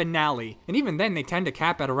it's the finale. And even then, they tend to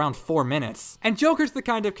cap at around 4 minutes. And Joker's the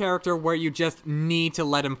kind of character where you just need to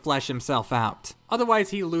let him flesh himself out. Otherwise,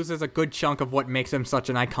 he loses a good chunk of what makes him such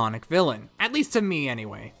an iconic villain. At least to me,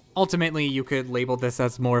 anyway. Ultimately, you could label this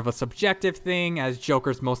as more of a subjective thing, as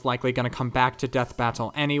Joker's most likely gonna come back to Death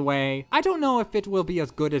Battle anyway. I don't know if it will be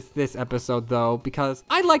as good as this episode though, because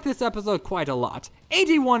I like this episode quite a lot.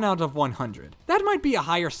 81 out of 100. That might be a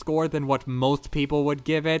higher score than what most people would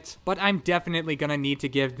give it, but I'm definitely gonna need to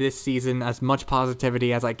give this season as much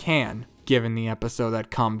positivity as I can, given the episode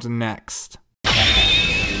that comes next.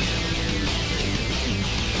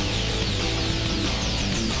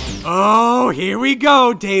 Oh, here we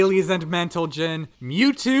go, dailies and mental gen.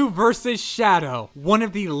 Mewtwo vs. Shadow. One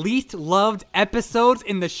of the least loved episodes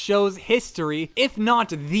in the show's history, if not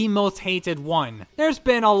the most hated one. There's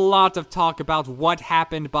been a lot of talk about what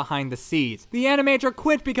happened behind the scenes. The animator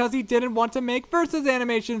quit because he didn't want to make versus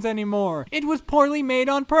animations anymore. It was poorly made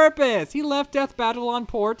on purpose. He left Death Battle on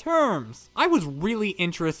poor terms. I was really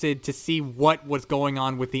interested to see what was going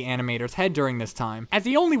on with the animator's head during this time, as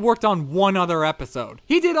he only worked on one other episode.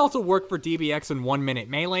 He did also work for DBX in 1 Minute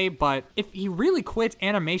Melee, but if he really quit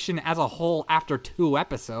animation as a whole after 2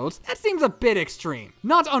 episodes, that seems a bit extreme.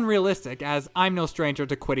 Not unrealistic, as I'm no stranger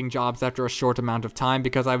to quitting jobs after a short amount of time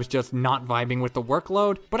because I was just not vibing with the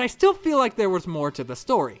workload, but I still feel like there was more to the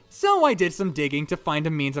story. So I did some digging to find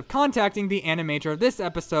a means of contacting the animator of this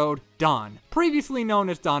episode, Don, previously known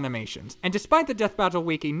as Donimations, and despite the Death Battle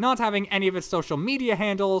Wiki not having any of his social media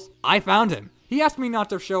handles, I found him. He asked me not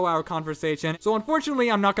to show our conversation, so unfortunately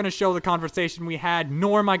I'm not going to show the conversation we had,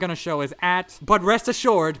 nor am I going to show his @ but rest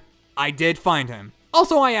assured, I did find him.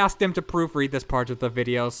 Also, I asked him to proofread this part of the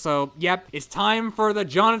video, so yep, it's time for the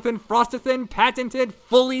Jonathan Frostathan patented,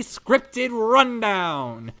 fully scripted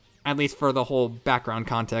rundown. At least for the whole background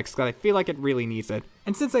context, because I feel like it really needs it.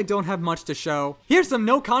 And since I don't have much to show, here's some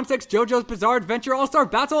no-context JoJo's Bizarre Adventure All-Star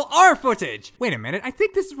Battle R footage! Wait a minute, I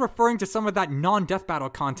think this is referring to some of that non-Death Battle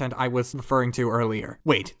content I was referring to earlier.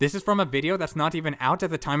 Wait, this is from a video that's not even out at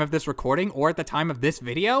the time of this recording or at the time of this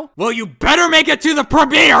video? Well, you better make it to the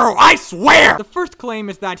premiere, I swear! The first claim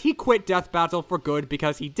is that he quit Death Battle for good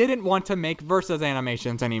because he didn't want to make versus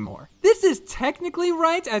animations anymore. This is technically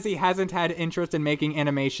right, as he hasn't had interest in making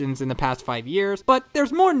animations in the past 5 years, but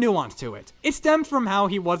there's more nuance to it. It stems from how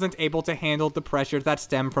he wasn't able to handle the pressures that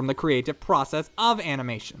stem from the creative process of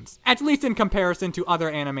animations, at least in comparison to other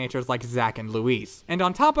animators like Zach and Luis. And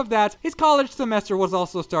on top of that, his college semester was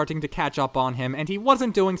also starting to catch up on him, and he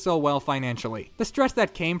wasn't doing so well financially. The stress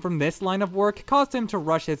that came from this line of work caused him to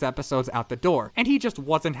rush his episodes out the door, and he just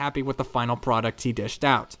wasn't happy with the final product he dished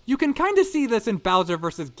out. You can kinda see this in Bowser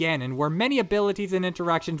vs. Ganon, where many abilities and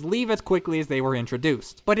interactions leave as quickly as they were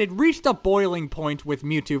introduced. But it reached a boiling point with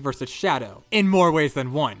Mewtwo vs. Shadow, in more ways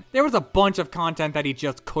than one. There was a bunch of content that he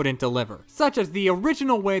just couldn't deliver, such as the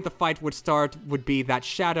original way the fight would start would be that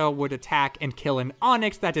Shadow would attack and kill an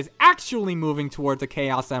Onyx that is actually moving towards a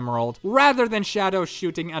Chaos Emerald, rather than Shadow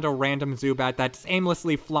shooting at a random Zubat that's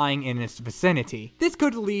aimlessly flying in its vicinity. This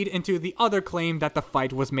could lead into the other claim that the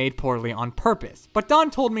fight was made poorly on purpose, but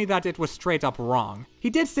Don told me that it was straight up wrong. He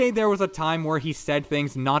did say there was a time where he said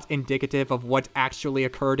things not indicative of what actually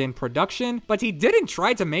occurred in production, but he didn't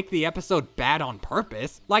try to make the episode bad on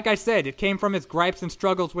purpose. Like I said, it came from his gripes and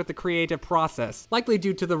struggles with the creative process, likely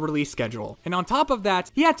due to the release schedule. And on top of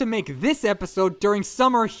that, he had to make this episode during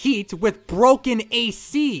summer heat with broken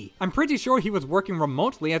AC. I'm pretty sure he was working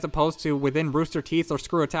remotely as opposed to within Rooster Teeth's or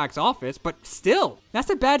Screw Attack's office, but still, that's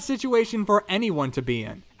a bad situation for anyone to be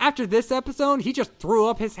in. After this episode, he just threw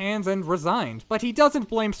up his hands and resigned, but he doesn't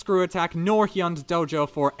blame Screw Attack nor Hyun's dojo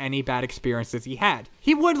for any bad experiences he had.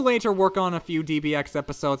 He would later work on a few DBX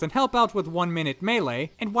episodes and help out with 1 Minute Melee,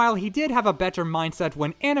 and while he did have a better mindset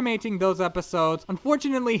when animating those episodes,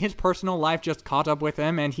 unfortunately his personal life just caught up with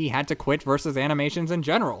him and he had to quit versus animations in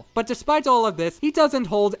general. But despite all of this, he doesn't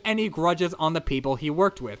hold any grudges on the people he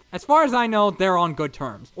worked with. As far as I know, they're on good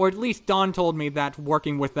terms, or at least Don told me that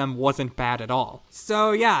working with them wasn't bad at all.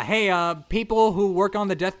 So yeah, hey, people who work on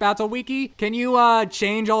the Death Battle Wiki, can you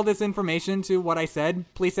change all this information to what I said?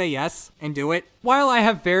 Please say yes and do it. While I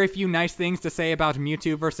have very few nice things to say about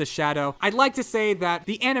Mewtwo vs. Shadow, I'd like to say that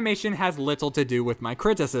the animation has little to do with my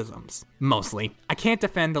criticisms. Mostly. I can't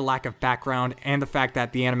defend the lack of background and the fact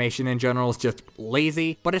that the animation in general is just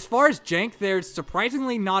lazy, but as far as jank, there's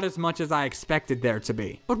surprisingly not as much as I expected there to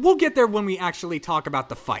be. But we'll get there when we actually talk about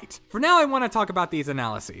the fight. For now, I want to talk about these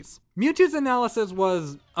analyses. Mewtwo's analysis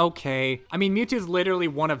was okay. I mean, Mewtwo's literally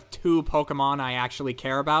one of 2 Pokemon I actually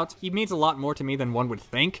care about. He means a lot more to me than one would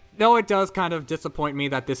think. Though it does kind of disappoint me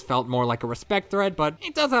that this felt more like a respect thread, but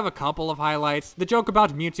it does have a couple of highlights. The joke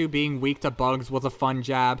about Mewtwo being weak to bugs was a fun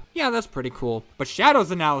jab. Yeah, that's pretty cool. But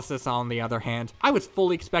Shadow's analysis, on the other hand, I was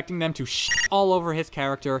fully expecting them to shit all over his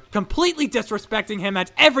character, completely disrespecting him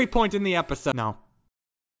at every point in the episode. No,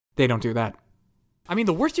 they don't do that. I mean,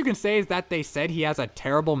 the worst you can say is that they said he has a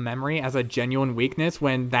terrible memory as a genuine weakness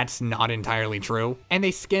when that's not entirely true. And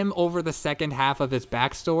they skim over the second half of his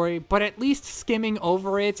backstory, but at least skimming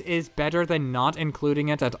over it is better than not including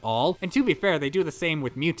it at all. And to be fair, they do the same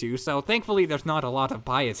with Mewtwo, so thankfully there's not a lot of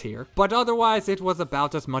bias here. But otherwise, it was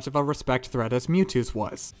about as much of a respect thread as Mewtwo's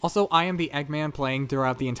was. Also, I Am the Eggman playing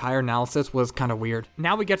throughout the entire analysis was kind of weird.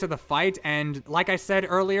 Now we get to the fight, and like I said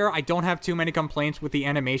earlier, I don't have too many complaints with the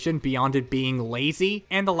animation beyond it being lazy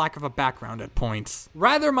and the lack of a background at points.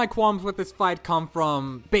 Rather, my qualms with this fight come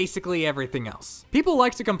from basically everything else. People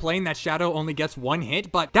like to complain that Shadow only gets 1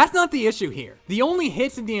 hit, but that's not the issue here. The only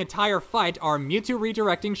hits in the entire fight are Mewtwo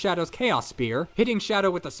redirecting Shadow's Chaos Spear, hitting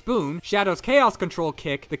Shadow with a spoon, Shadow's Chaos Control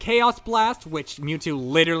Kick, the Chaos Blast, which Mewtwo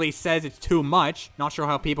literally says it's too much. Not sure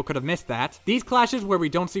how people could have missed that. These clashes where we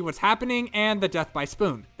don't see what's happening, and the Death by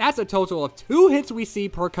Spoon. That's a total of 2 hits we see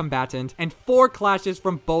per combatant, and 4 clashes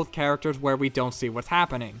from both characters where we don't see what's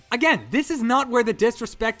happening. Again, this is not where the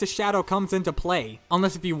disrespect to Shadow comes into play,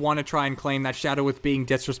 unless if you want to try and claim that Shadow was being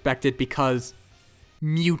disrespected because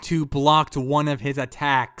Mewtwo blocked one of his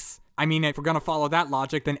attacks. I mean, if we're gonna follow that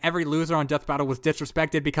logic, then every loser on Death Battle was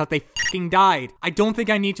disrespected because they f***ing died. I don't think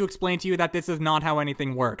I need to explain to you that this is not how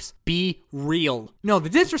anything works. Be real. No, the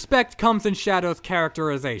disrespect comes in Shadow's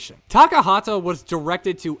characterization. Takahata was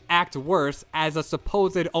directed to act worse as a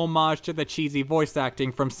supposed homage to the cheesy voice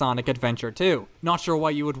acting from Sonic Adventure 2. Not sure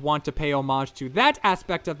why you would want to pay homage to that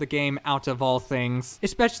aspect of the game out of all things,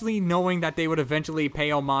 especially knowing that they would eventually pay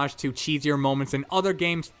homage to cheesier moments in other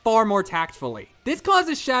games far more tactfully. This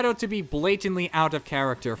causes Shadow to be blatantly out of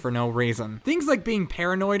character for no reason. Things like being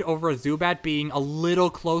paranoid over a Zubat being a little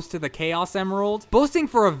close to the Chaos Emerald, boasting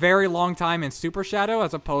for a very long time in Super Shadow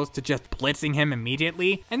as opposed to just blitzing him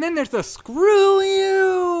immediately, and then there's the screw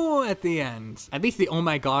you at the end. At least the oh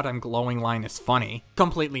my god I'm glowing line is funny.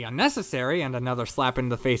 Completely unnecessary and another slap in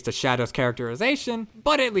the face to Shadow's characterization,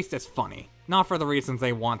 but at least it's funny. Not for the reasons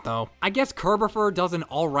they want, though. I guess Kerbifer does an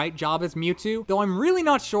alright job as Mewtwo, though I'm really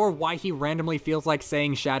not sure why he randomly feels like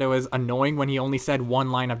saying Shadow is annoying when he only said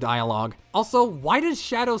 1 line of dialogue. Also, why does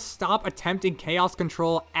Shadow stop attempting Chaos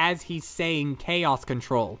Control as he's saying Chaos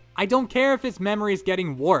Control? I don't care if his memory is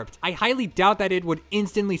getting warped. I highly doubt that it would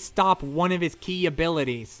instantly stop one of his key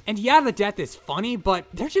abilities. And yeah, the death is funny, but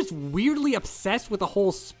they're just weirdly obsessed with the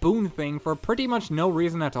whole spoon thing for pretty much no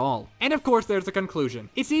reason at all. And of course, there's a conclusion.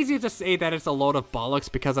 It's easy to say that it's a load of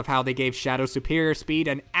bollocks because of how they gave Shadow superior speed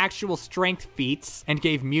and actual strength feats, and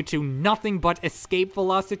gave Mewtwo nothing but escape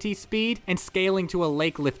velocity speed and scaling to a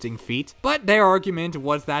lake lifting feat. But their argument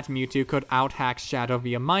was that Mewtwo could out-hack Shadow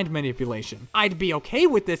via mind manipulation. I'd be okay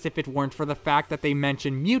with this if it weren't for the fact that they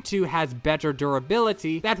mention Mewtwo has better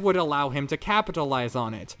durability that would allow him to capitalize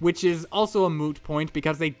on it, which is also a moot point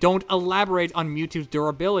because they don't elaborate on Mewtwo's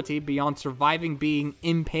durability beyond surviving being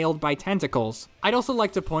impaled by tentacles. I'd also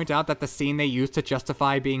like to point out that the scene they use to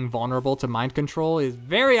justify being vulnerable to mind control is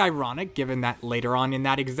very ironic, given that later on in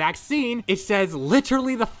that exact scene, it says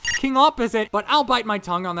literally the fucking opposite, but I'll bite my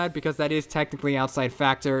tongue on that because that is technically outside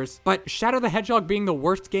factors. But Shadow the Hedgehog being the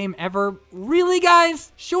worst game ever? Really,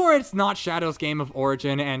 guys? Sure, it's not Shadow's game of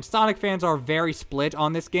origin, and Sonic fans are very split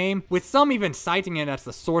on this game, with some even citing it as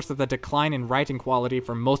the source of the decline in writing quality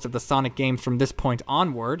for most of the Sonic games from this point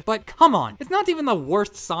onward. But come on, it's not even the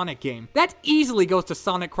worst Sonic game. That easily goes to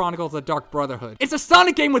Sonic Chronicles: The Dark Brotherhood. It's a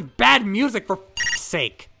Sonic game with bad music, for f***'s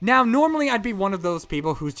sake. Now, normally I'd be one of those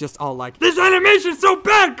people who's just all like, This animation's so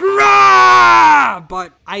bad, grah!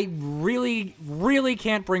 but I really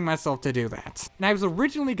can't bring myself to do that. And I was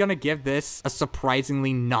originally gonna give this a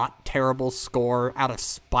surprisingly not terrible score out of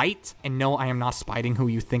spite. And no, I am not spiting who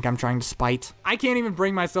you think I'm trying to spite. I can't even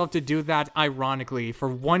bring myself to do that ironically for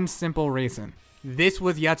one simple reason. This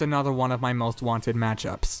was yet another one of my most wanted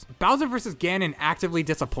matchups. Bowser vs. Ganon actively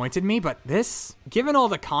disappointed me, but this, given all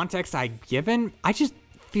the context I'd given, I just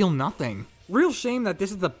feel nothing. Real shame that this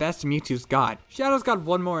is the best Mewtwo's got. Shadow's got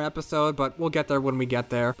one more episode, but we'll get there when we get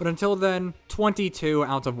there. But until then, 22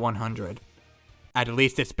 out of 100. At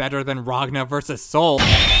least it's better than Ragna vs. Soul.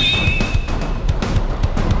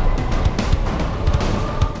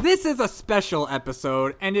 This is a special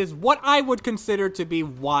episode and is what I would consider to be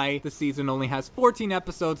why the season only has 14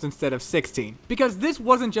 episodes instead of 16. Because this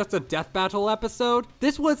wasn't just a death battle episode,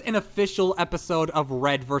 this was an official episode of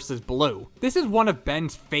Red vs. Blue. This is one of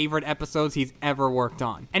Ben's favorite episodes he's ever worked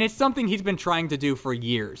on, and it's something he's been trying to do for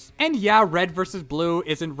years. And yeah, Red vs. Blue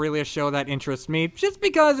isn't really a show that interests me, just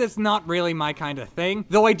because it's not really my kind of thing,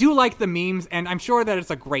 though I do like the memes, and I'm sure that it's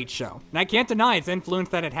a great show. And I can't deny its influence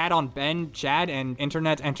that it had on Ben, Chad, and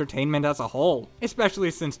internet entertainment as a whole, especially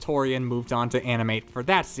since Torian moved on to animate for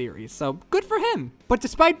that series, so good for him. But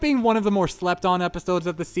despite being one of the more slept on episodes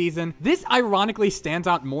of the season, this ironically stands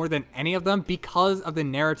out more than any of them because of the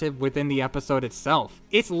narrative within the episode itself.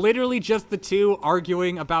 It's literally just the two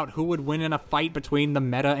arguing about who would win in a fight between the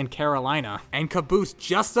Meta and Carolina, and Caboose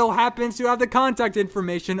just so happens to have the contact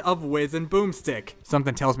information of Wiz and Boomstick.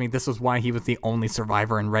 Something tells me this was why he was the only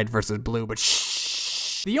survivor in Red vs. Blue, but shh.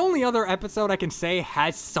 The only other episode I can say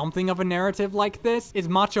has something of a narrative like this is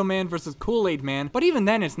Macho Man vs. Kool-Aid Man, but even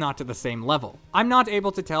then it's not to the same level. I'm not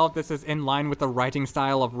able to tell if this is in line with the writing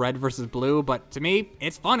style of Red vs. Blue, but to me,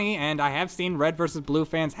 it's funny, and I have seen Red vs. Blue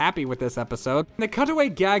fans happy with this episode. The cutaway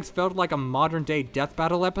gags felt like a modern-day death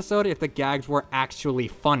battle episode if the gags were actually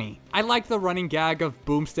funny. I like the running gag of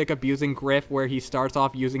Boomstick abusing Griff, where he starts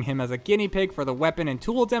off using him as a guinea pig for the weapon and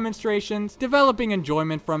tool demonstrations, developing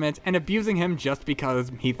enjoyment from it, and abusing him just because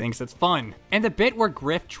he thinks it's fun. And the bit where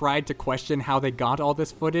Griff tried to question how they got all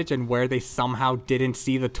this footage and where they somehow didn't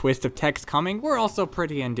see the twist of text coming were also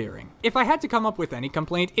pretty endearing. If I had to come up with any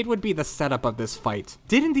complaint, it would be the setup of this fight.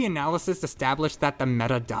 Didn't the analysis establish that the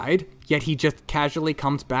Meta died, yet he just casually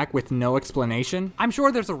comes back with no explanation? I'm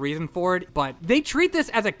sure there's a reason for it, but they treat this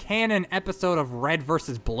as a canon episode of Red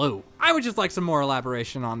vs. Blue. I would just like some more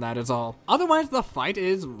elaboration on that is all. Otherwise, the fight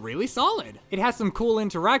is really solid. It has some cool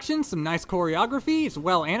interactions, some nice choreography, it's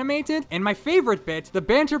well animated, and my favorite bit, the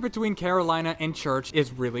banter between Carolina and Church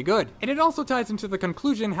is really good. And it also ties into the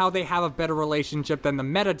conclusion how they have a better relationship than the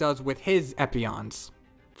Meta does with his Epions.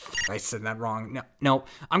 I said that wrong. No,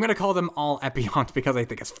 I'm gonna call them all Epions because I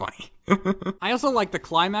think it's funny. I also like the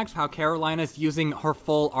climax, how Carolina's using her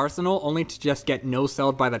full arsenal only to just get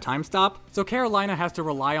no-selled by the time stop. So Carolina has to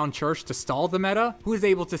rely on Church to stall the Meta, who is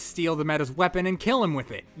able to steal the Meta's weapon and kill him with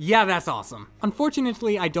it. Yeah, that's awesome.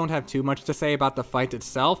 Unfortunately, I don't have too much to say about the fight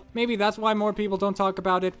itself. Maybe that's why more people don't talk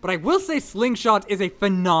about it, but I will say Slingshot is a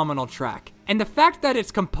phenomenal track. And the fact that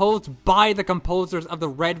it's composed by the composers of the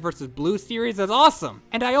Red vs. Blue series is awesome.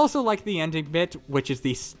 And I also like the ending bit, which is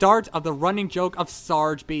the start of the running joke of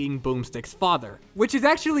Sarge being Boomstick's father. Which is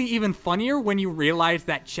actually even funnier when you realize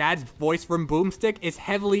that Chad's voice from Boomstick is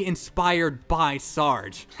heavily inspired by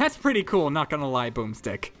Sarge. That's pretty cool, not gonna lie,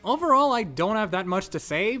 Boomstick. Overall, I don't have that much to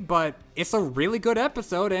say, but it's a really good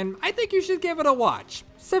episode, and I think you should give it a watch.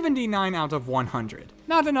 79 out of 100.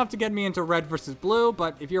 Not enough to get me into Red vs. Blue,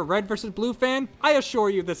 but if you're a Red vs. Blue fan, I assure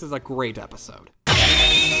you this is a great episode.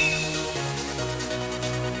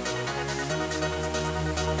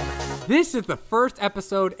 This is the first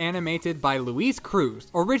episode animated by Luis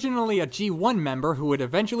Cruz, originally a G1 member who would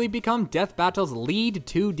eventually become Death Battle's lead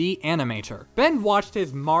 2D animator. Ben watched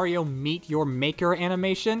his Mario Meet Your Maker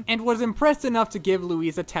animation and was impressed enough to give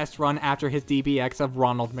Luis a test run after his DBX of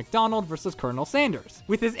Ronald McDonald versus Colonel Sanders,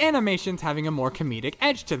 with his animations having a more comedic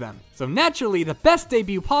edge to them. So naturally, the best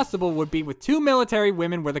debut possible would be with two military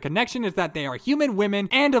women where the connection is that they are human women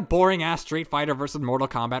and a boring-ass Street Fighter versus Mortal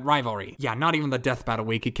Kombat rivalry. Yeah, not even the Death Battle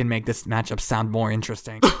Wiki can make this matchup sound more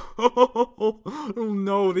interesting. Oh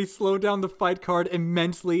no, they slow down the fight card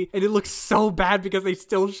immensely, and it looks so bad because they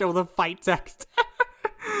still show the fight text.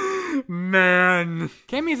 Man.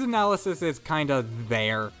 Cammy's analysis is kinda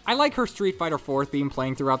there. I like her Street Fighter 4 theme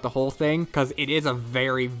playing throughout the whole thing, because it is a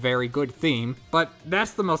very, very good theme, but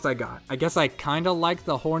that's the most I got. I guess I kinda like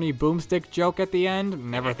the horny Boomstick joke at the end.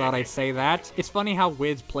 Never thought I'd say that. It's funny how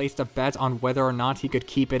Wiz placed a bet on whether or not he could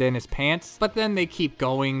keep it in his pants, but then they keep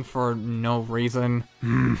going for no reason.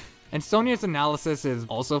 And Sonia's analysis is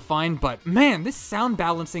also fine, but man, this sound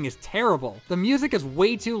balancing is terrible. The music is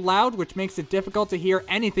way too loud, which makes it difficult to hear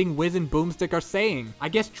anything Wiz and Boomstick are saying. I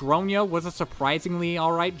guess Dronya was a surprisingly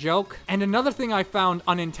alright joke. And another thing I found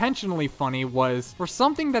unintentionally funny was, for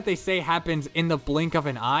something that they say happens in the blink of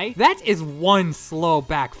an eye, that is one slow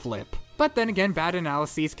backflip. But then again, bad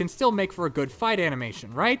analyses can still make for a good fight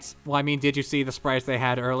animation, right? Well, I mean, did you see the sprites they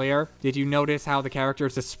had earlier? Did you notice how the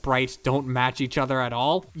characters as sprites don't match each other at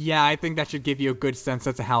all? Yeah, I think that should give you a good sense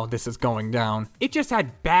as to how this is going down. It just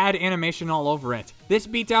had bad animation all over it. This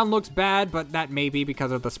beatdown looks bad, but that may be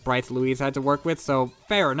because of the sprites Louise had to work with, so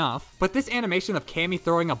fair enough. But this animation of Cammy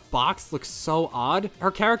throwing a box looks so odd.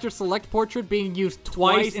 Her character select portrait being used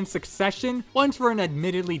twice in succession, once for an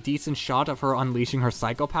admittedly decent shot of her unleashing her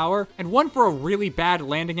psycho power, and one for a really bad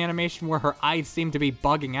landing animation where her eyes seem to be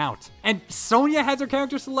bugging out. And Sonia has her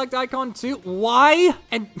character select icon too? Why?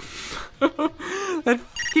 And that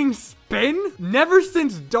fucking spin? Never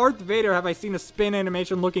since Darth Vader have I seen a spin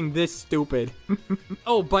animation looking this stupid.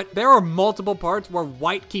 Oh, but there are multiple parts where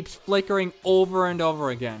white keeps flickering over and over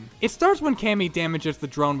again. It starts when Cammy damages the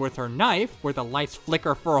drone with her knife, where the lights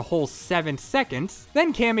flicker for a whole 7 seconds.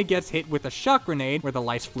 Then Cammy gets hit with a shock grenade, where the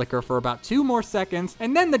lights flicker for about 2 more seconds,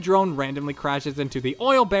 and then the drone randomly crashes into the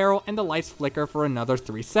oil barrel and the lights flicker for another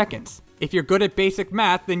 3 seconds. If you're good at basic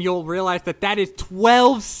math, then you'll realize that that is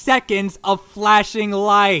 12 seconds of flashing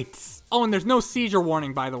lights. Oh, and there's no seizure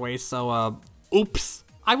warning, by the way, so, oops.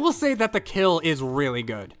 I will say that the kill is really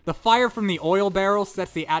good. The fire from the oil barrel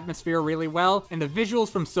sets the atmosphere really well, and the visuals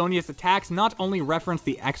from Sonia's attacks not only reference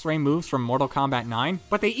the X-ray moves from Mortal Kombat 9,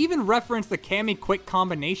 but they even reference the Cammy quick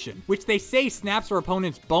combination, which they say snaps her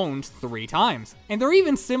opponent's bones 3 times. And they're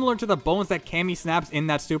even similar to the bones that Cammy snaps in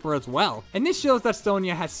that super as well. And this shows that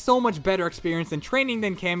Sonia has so much better experience in training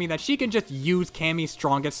than Cammy that she can just use Cammy's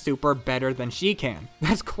strongest super better than she can.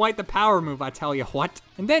 That's quite the power move, I tell you what.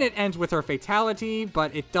 And then it ends with her fatality,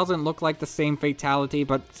 but it doesn't look like the same fatality,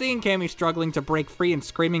 but seeing Cammy struggling to break free and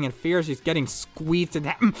screaming in fear as she's getting squeezed in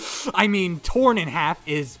half, torn in half,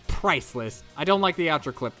 is priceless. I don't like the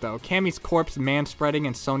outro clip though. Cammy's corpse man-spreading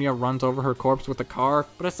and Sonia runs over her corpse with a car.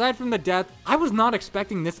 But aside from the death, I was not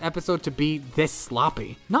expecting this episode to be this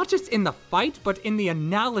sloppy. Not just in the fight, but in the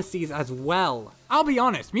analyses as well. I'll be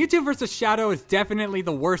honest, Mewtwo vs. Shadow is definitely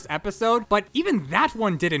the worst episode, but even that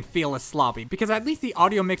one didn't feel as sloppy, because at least the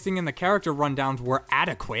audio mixing and the character rundowns were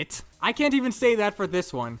adequate. I can't even say that for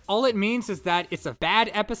this one. All it means is that it's a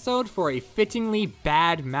bad episode for a fittingly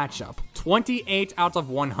bad matchup. 28 out of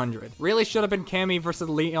 100. Really should have been Cammy versus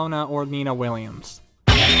Leona or Nina Williams.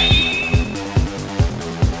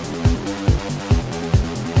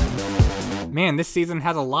 Man, this season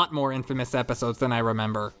has a lot more infamous episodes than I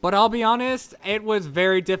remember. But I'll be honest, it was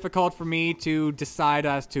very difficult for me to decide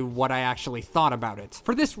as to what I actually thought about it.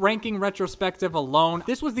 For this ranking retrospective alone,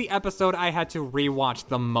 this was the episode I had to rewatch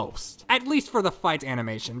the most. At least for the fight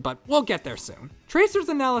animation, but we'll get there soon. Tracer's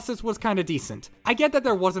analysis was kinda decent. I get that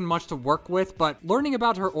there wasn't much to work with, but learning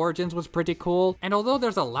about her origins was pretty cool, and although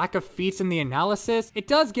there's a lack of feats in the analysis, it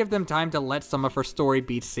does give them time to let some of her story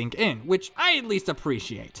beats sink in, which I at least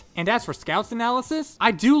appreciate. And as for Scout's analysis,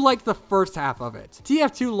 I do like the first half of it.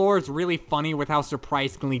 TF2 lore is really funny with how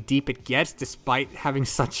surprisingly deep it gets despite having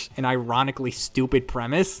such an ironically stupid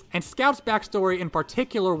premise, and Scout's backstory in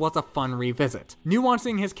particular was a fun revisit,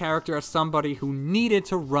 nuancing his character as somebody who needed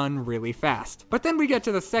to run really fast. But then we get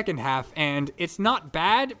to the second half, and it's not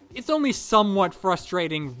bad, it's only somewhat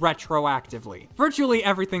frustrating retroactively. Virtually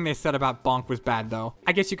everything they said about Bonk was bad though.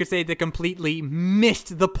 I guess you could say they completely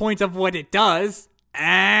missed the point of what it does.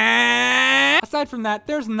 Aside from that,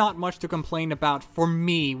 there's not much to complain about for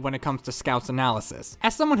me when it comes to Scout's analysis.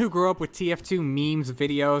 As someone who grew up with TF2 memes,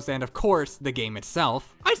 videos, and of course, the game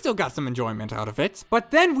itself, I still got some enjoyment out of it. But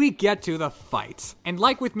then we get to the fight. And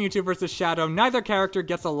like with Mewtwo vs. Shadow, neither character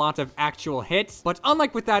gets a lot of actual hits, but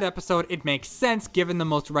unlike with that episode, it makes sense given the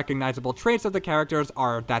most recognizable traits of the characters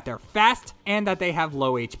are that they're fast and that they have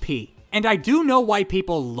low HP. And I do know why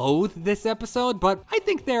people loathe this episode, but I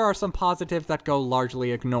think there are some positives that go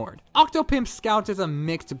largely ignored. Octopimp Scout is a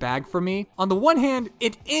mixed bag for me. On the one hand,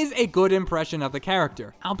 it is a good impression of the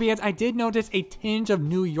character, albeit I did notice a tinge of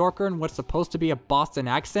New Yorker in what's supposed to be a Boston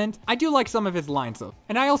accent. I do like some of his lines though,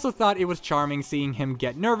 and I also thought it was charming seeing him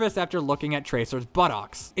get nervous after looking at Tracer's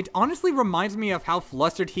buttocks. It honestly reminds me of how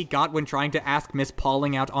flustered he got when trying to ask Miss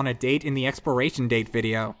Pauling out on a date in the expiration date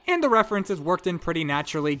video. And the references worked in pretty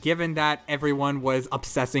naturally given that everyone was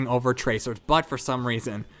obsessing over Tracer's butt for some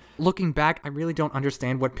reason. looking back, I really don't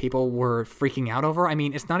understand what people were freaking out over. I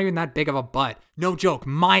mean, it's not even that big of a butt. No joke,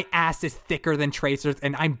 my ass is thicker than Tracer's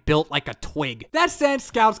and I'm built like a twig. That said,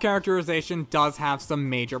 Scout's characterization does have some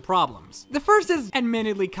major problems. The first is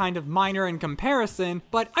admittedly kind of minor in comparison,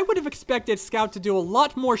 but I would have expected Scout to do a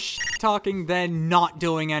lot more talking than not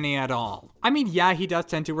doing any at all. I mean, yeah, he does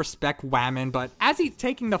tend to respect Whammon, but as he's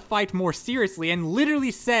taking the fight more seriously and literally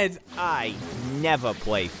says, I never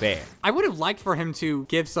play fair. I would have liked for him to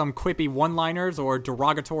give some quippy one-liners or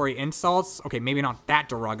derogatory insults. Okay, maybe not that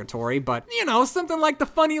derogatory, but, you know, something like the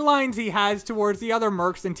funny lines he has towards the other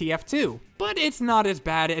mercs in TF2. But it's not as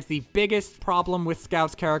bad as the biggest problem with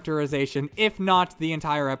Scout's characterization, if not the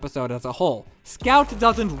entire episode as a whole. Scout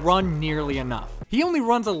doesn't run nearly enough. He only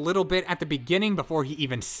runs a little bit at the beginning before he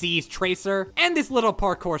even sees Tracer, and this little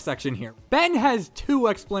parkour section here. Ben has two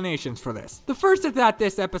explanations for this. The first is that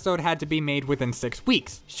this episode had to be made within 6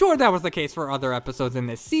 weeks. Sure, that was the case for other episodes in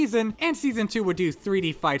this season, and season 2 would do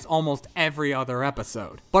 3D fights almost every other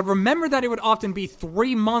episode. But remember that it would often be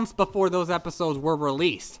 3 months before those episodes were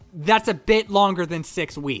released. That's a bit longer than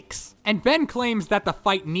 6 weeks. And Ben claims that the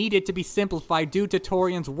fight needed to be simplified due to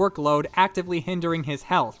Torian's workload actively hindering his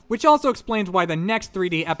health, which also explains why the next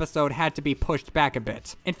 3D episode had to be pushed back a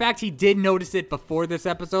bit. In fact, he did notice it before this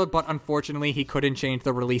episode, but unfortunately he couldn't change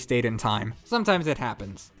the release date in time. Sometimes it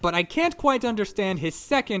happens. But I can't quite understand his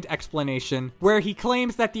second explanation, where he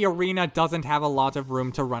claims that the arena doesn't have a lot of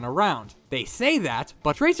room to run around. They say that,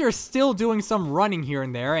 but Tracer is still doing some running here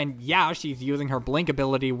and there, and yeah, she's using her blink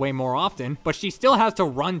ability way more often, but she still has to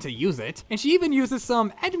run to use it, and she even uses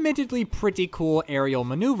some admittedly pretty cool aerial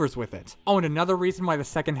maneuvers with it. Oh, and another reason why the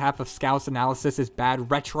second half of Scout's analysis is bad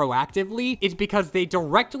retroactively is because they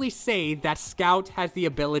directly say that Scout has the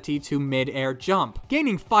ability to mid-air jump,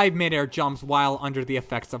 gaining 5 mid-air jumps while under the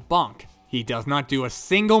effects of bonk. He does not do a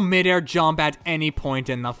single mid-air jump at any point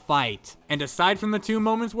in the fight. And aside from the 2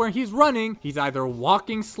 moments where he's running, he's either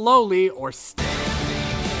walking slowly or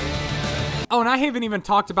Oh, and I haven't even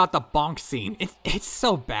talked about the bonk scene. It's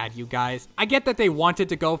so bad, you guys. I get that they wanted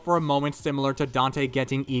to go for a moment similar to Dante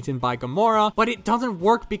getting eaten by Gamora, but it doesn't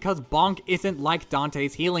work because bonk isn't like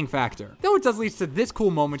Dante's healing factor. Though it does lead to this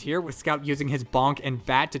cool moment here with Scout using his bonk and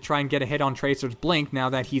bat to try and get a hit on Tracer's blink now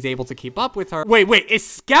that he's able to keep up with her. Wait, is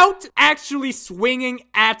Scout actually swinging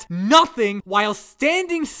at nothing while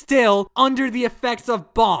standing still under the effects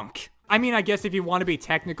of bonk? I mean, I guess if you want to be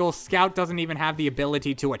technical, Scout doesn't even have the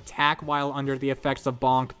ability to attack while under the effects of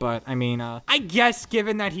bonk, but I mean, I guess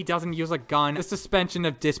given that he doesn't use a gun, the suspension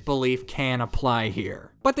of disbelief can apply here.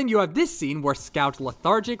 But then you have this scene where Scout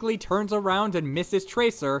lethargically turns around and misses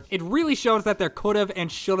Tracer. It really shows that there could have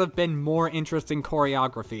and should have been more interesting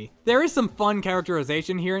choreography. There is some fun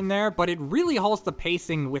characterization here and there, but it really halts the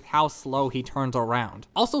pacing with how slow he turns around.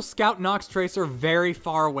 Also, Scout knocks Tracer very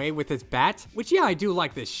far away with his bat, which yeah, I do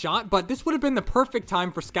like this shot, but this would have been the perfect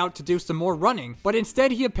time for Scout to do some more running. But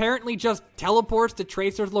instead, he apparently just teleports to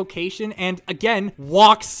Tracer's location and again,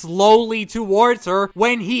 walks slowly towards her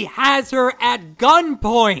when he has her at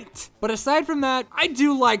gunpoint. But aside from that, I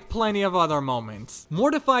do like plenty of other moments.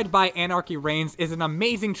 Mortified by Anarchy Reigns is an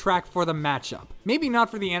amazing track for the matchup. Maybe not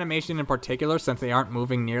for the animation in particular since they aren't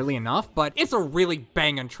moving nearly enough, but it's a really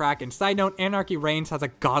banging track, and side note, Anarchy Reigns has a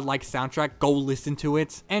godlike soundtrack, go listen to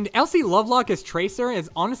it. And Elsie Lovelock as Tracer is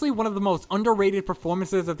honestly one of the most underrated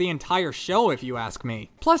performances of the entire show if you ask me.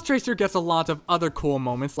 Plus Tracer gets a lot of other cool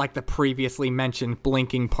moments like the previously mentioned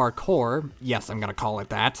blinking parkour, yes I'm gonna call it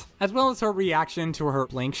that, as well as her reaction to her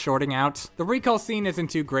blink shorting out. The recall scene isn't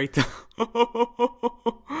too great though.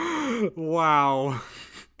 Wow.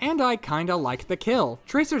 And I kinda like the kill.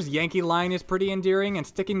 Tracer's Yankee line is pretty endearing, and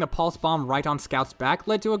sticking the pulse bomb right on Scout's back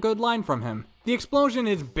led to a good line from him. The explosion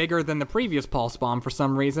is bigger than the previous pulse bomb for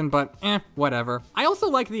some reason, but whatever. I also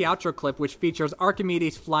like the outro clip which features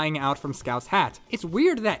Archimedes flying out from Scout's hat. It's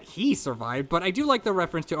weird that he survived, but I do like the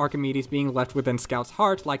reference to Archimedes being left within Scout's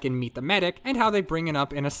heart like in Meet the Medic, and how they bring it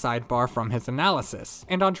up in a sidebar from his analysis.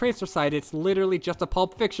 And on Tracer's side, it's literally just a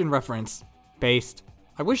Pulp Fiction reference. Based.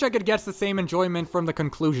 I wish I could get the same enjoyment from the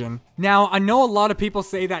conclusion. Now, I know a lot of people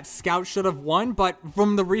say that Scout should have won, but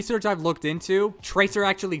from the research I've looked into, Tracer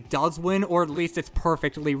actually does win, or at least it's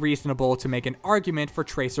perfectly reasonable to make an argument for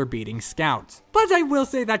Tracer beating Scout. But I will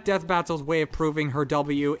say that Death Battle's way of proving her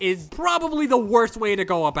W is probably the worst way to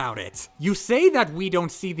go about it. You say that we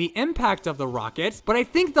don't see the impact of the rockets, but I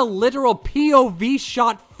think the literal POV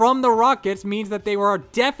shot from the rockets means that they were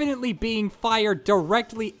definitely being fired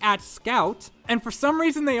directly at Scout. And for some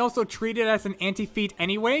reason, they also treat it as an anti-feat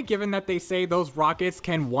anyway, given that they say those rockets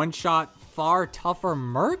can one-shot far tougher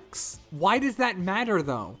mercs? Why does that matter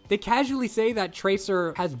though? They casually say that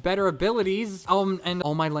Tracer has better abilities. And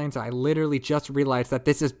oh my lands, I literally just realized that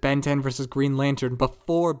this is Ben 10 versus Green Lantern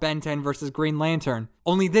before Ben 10 versus Green Lantern.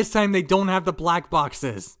 Only this time they don't have the black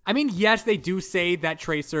boxes. I mean, yes, they do say that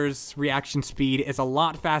Tracer's reaction speed is a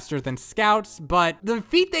lot faster than Scout's, but the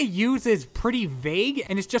feat they use is pretty vague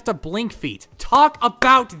and it's just a blink feat. Talk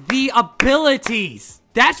about the abilities!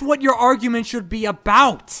 That's what your argument should be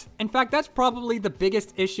about. In fact, that's probably the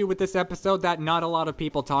biggest issue with this episode that not a lot of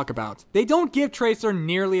people talk about. They don't give Tracer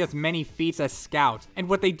nearly as many feats as Scout, and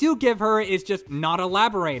what they do give her is just not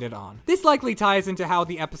elaborated on. This likely ties into how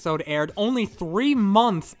the episode aired only 3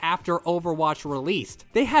 months after Overwatch released.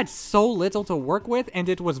 They had so little to work with, and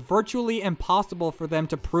it was virtually impossible for them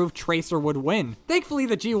to prove Tracer would win. Thankfully,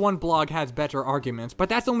 the G1 blog has better arguments, but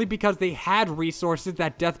that's only because they had resources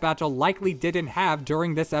that Death Battle likely didn't have during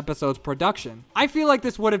this episode's production. I feel like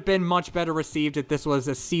this would have been much better received if this was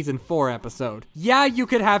a season 4 episode. Yeah, you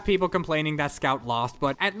could have people complaining that Scout lost,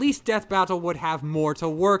 but at least Death Battle would have more to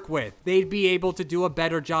work with. They'd be able to do a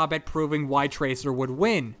better job at proving why Tracer would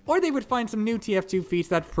win. Or they would find some new TF2 feats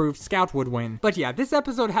that proved Scout would win. But yeah, this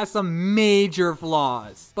episode has some major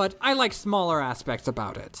flaws, but I like smaller aspects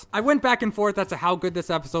about it. I went back and forth as to how good this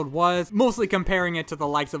episode was, mostly comparing it to the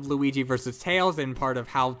likes of Luigi vs. Tails in part of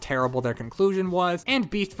how terrible their conclusion was, and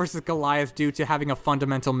Beast vs. Goliath due to having a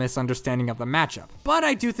fundamental misunderstanding of the matchup. But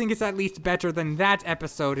I do think it's at least better than that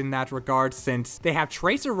episode in that regard, since they have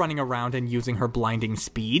Tracer running around and using her blinding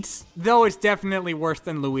speeds. Though it's definitely worse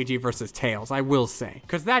than Luigi vs. Tails, I will say,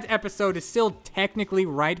 because that episode is still technically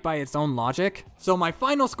right by its own logic. So my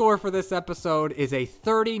final score for this episode is a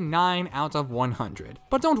 39 out of 100.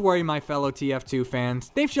 But don't worry, my fellow TF2 fans,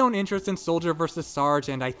 they've shown interest in Soldier vs. Sarge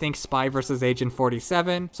and I think Spy vs. Agent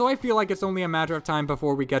 47, so I feel like it's only a matter of time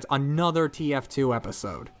before we get another TF2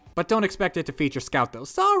 episode. But don't expect it to feature Scout though,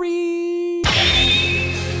 sorry!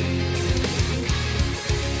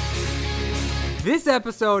 This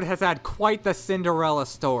episode has had quite the Cinderella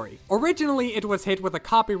story. Originally, it was hit with a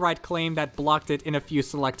copyright claim that blocked it in a few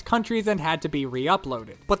select countries and had to be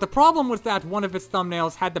re-uploaded. But the problem was that one of its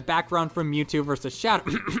thumbnails had the background from Mewtwo vs.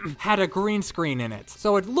 Shadow had a green screen in it,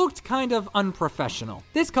 so it looked kind of unprofessional.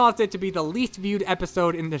 This caused it to be the least viewed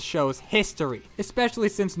episode in the show's history, especially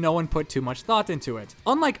since no one put too much thought into it.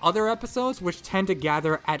 Unlike other episodes, which tend to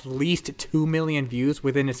gather at least 2 million views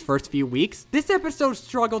within its first few weeks, this episode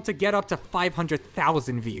struggled to get up to 500,000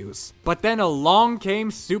 views. But then along came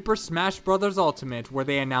Super Smash Bros. Ultimate, where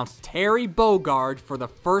they announced Terry Bogard for the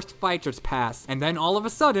first Fighter's Pass, and then all of a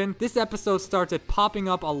sudden, this episode started popping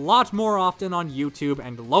up a lot more often on YouTube,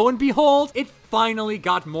 and lo and behold, it finally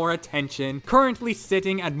got more attention, currently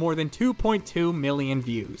sitting at more than 2.2 million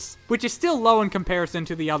views, which is still low in comparison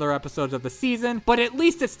to the other episodes of the season, but at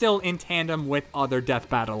least it's still in tandem with other Death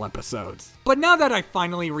Battle episodes. But now that I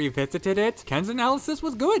finally revisited it, Ken's analysis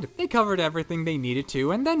was good. They covered everything they needed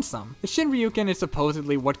to, and then some. The Shinryuken is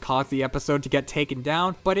supposedly what caused the episode to get taken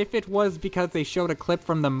down, but if it was because they showed a clip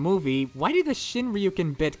from the movie, why did the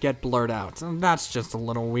Shinryuken bit get blurred out? That's just a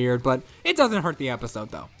little weird, but it doesn't hurt the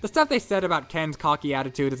episode though. The stuff they said about Ken's cocky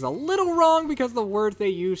attitude is a little wrong because the words they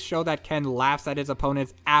use show that Ken laughs at his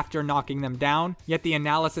opponents after knocking them down, yet the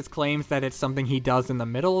analysis claims that it's something he does in the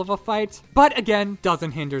middle of a fight. But again,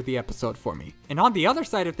 doesn't hinder the episode for me. And on the other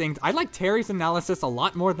side of things, I like Terry's analysis a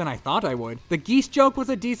lot more than I thought I would. The geese joke was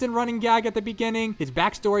a decent running gag at the beginning, his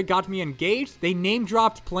backstory got me engaged, they name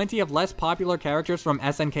dropped plenty of less popular characters from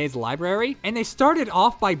SNK's library, and they started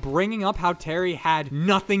off by bringing up how Terry had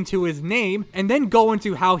nothing to his name, and then go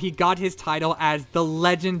into how he got his title as the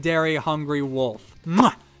legendary Hungry Wolf.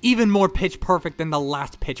 Mwah! Even more pitch perfect than the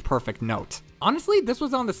last pitch perfect note. Honestly, this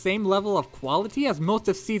was on the same level of quality as most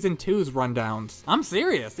of Season 2's rundowns. I'm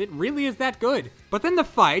serious, it really is that good. But then the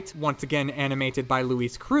fight, once again animated by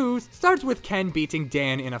Luis Cruz, starts with Ken beating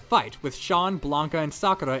Dan in a fight, with Sean, Blanca, and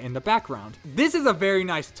Sakura in the background. This is a very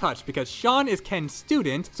nice touch because Sean is Ken's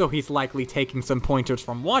student, so he's likely taking some pointers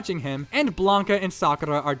from watching him, and Blanca and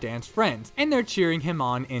Sakura are Dan's friends, and they're cheering him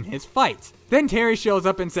on in his fight. Then Terry shows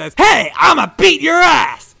up and says, "Hey, I'ma beat your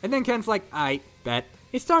ass!" And then Ken's like, "I bet."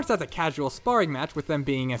 It starts as a casual sparring match with them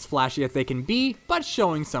being as flashy as they can be, but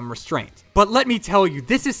showing some restraint. But let me tell you,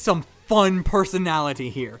 this is some fun personality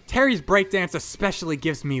here. Terry's breakdance especially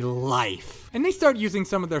gives me life. and they start using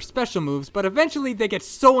some of their special moves, but eventually they get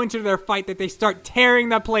so into their fight that they start tearing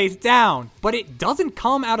the place down. But it doesn't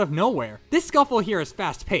come out of nowhere. This scuffle here is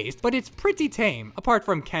fast-paced, but it's pretty tame, apart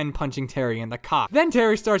from Ken punching Terry in the cock. Then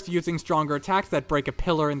Terry starts using stronger attacks that break a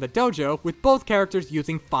pillar in the dojo, with both characters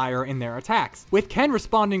using fire in their attacks, with Ken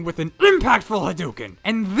responding with an impactful Hadouken.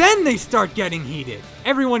 And then they start getting heated.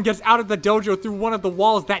 Everyone gets out of the dojo through one of the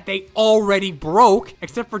walls that they already broke,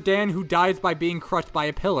 except for Dan, who dies by being crushed by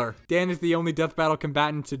a pillar. Dan is the only death battle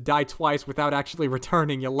combatant to die twice without actually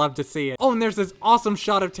returning. You'll love to see it. Oh, and there's this awesome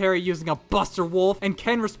shot of Terry using a Buster Wolf, and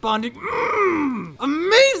Ken responding,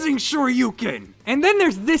 amazing Shoryuken! And then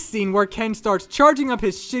there's this scene where Ken starts charging up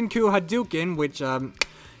his Shinku Hadouken, which,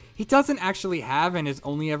 he doesn't actually have and is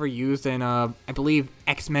only ever used in, I believe,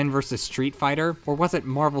 X-Men vs. Street Fighter, or was it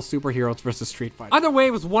Marvel Superheroes vs. Street Fighter? Either way,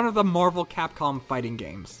 it was one of the Marvel Capcom fighting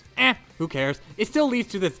games. Who cares? It still leads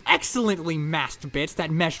to this excellently masked bits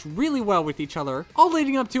that mesh really well with each other, all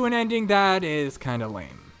leading up to an ending that is kinda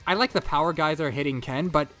lame. I like the power geyser hitting Ken,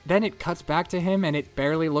 but then it cuts back to him and it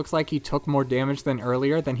barely looks like he took more damage than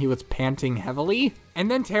earlier than he was panting heavily. And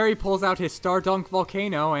then Terry pulls out his Star Dunk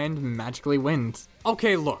Volcano and magically wins.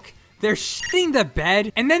 Okay, look. There's shitting the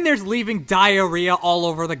bed, and then there's leaving diarrhea all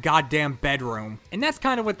over the goddamn bedroom. And that's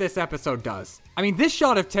kind of what this episode does. I mean, this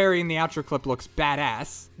shot of Terry in the outro clip looks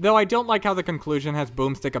badass, though I don't like how the conclusion has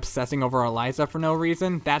Boomstick obsessing over Eliza for no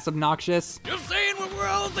reason. That's obnoxious. Just saying what we're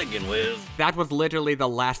all thinking, Wiz. That was literally the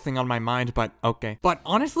last thing on my mind, but okay. But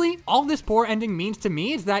honestly, all this poor ending means to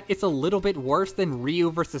me is that it's a little bit worse than Ryu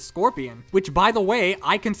vs. Scorpion, which, by the way,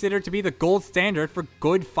 I consider to be the gold standard for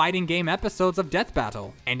good fighting game episodes of Death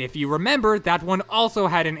Battle. And if you remember, that one also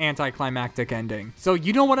had an anticlimactic ending. So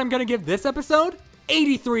you know what I'm gonna give this episode?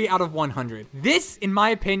 83 out of 100. This, in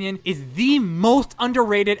my opinion, is the most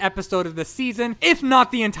underrated episode of the season, if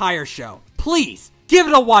not the entire show. Please, give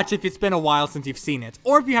it a watch if it's been a while since you've seen it,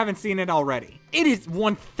 or if you haven't seen it already. It is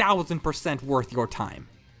 1000% worth your time.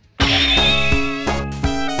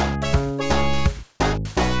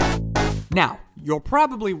 Now, you're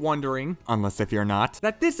probably wondering, unless if you're not,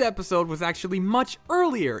 that this episode was actually much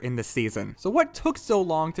earlier in the season. So what took so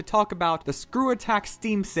long to talk about the Screw Attack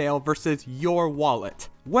Steam sale versus your wallet?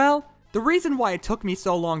 Well, the reason why it took me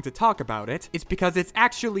so long to talk about it is because it's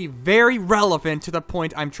actually very relevant to the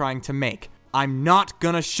point I'm trying to make. I'm not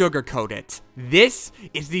gonna sugarcoat it. This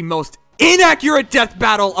is the most inaccurate death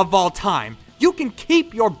battle of all time. You can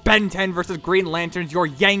keep your Ben 10 versus Green Lanterns, your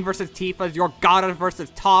Yang versus Tifas, your Gaara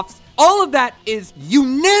versus Tophs. All of that is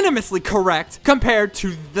unanimously correct compared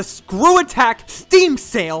to the Screw Attack Steam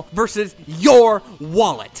sale versus your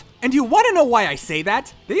wallet. And you want to know why I say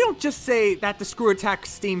that? They don't just say that the Screw Attack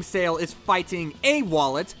Steam sale is fighting a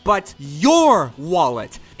wallet, but your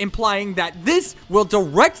wallet, implying that this will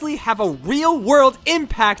directly have a real-world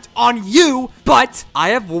impact on you, but I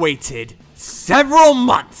have waited several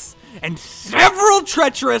months and several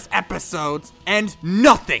treacherous episodes, and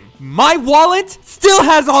nothing. My wallet still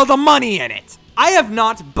has all the money in it. I have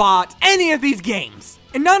not bought any of these games.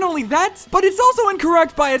 And not only that, but it's also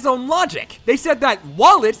incorrect by its own logic. They said that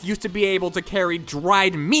wallets used to be able to carry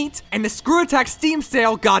dried meat, and the Screw Attack Steam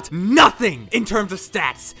sale got nothing in terms of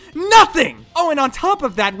stats. Nothing! Oh, and on top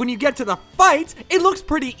of that, when you get to the fight, it looks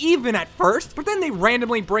pretty even at first, but then they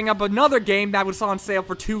randomly bring up another game that was on sale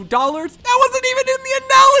for $2. That wasn't even in the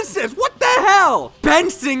analysis! What the hell? Ben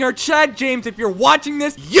Singer, Chad James, if you're watching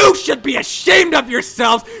this, you should be ashamed of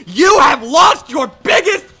yourselves! You have lost your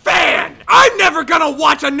biggest fan! I'm never gonna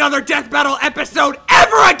watch another Death Battle episode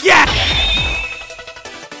ever again!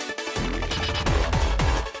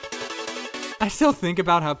 I still think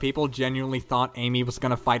about how people genuinely thought Amy was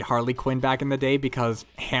gonna fight Harley Quinn back in the day because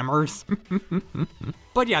hammers.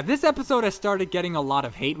 But yeah, this episode has started getting a lot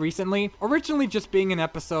of hate recently. Originally just being an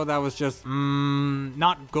episode that was just,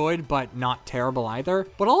 not good, but not terrible either.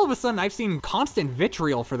 But all of a sudden, I've seen constant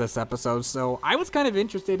vitriol for this episode, so I was kind of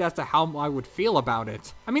interested as to how I would feel about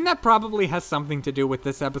it. I mean, that probably has something to do with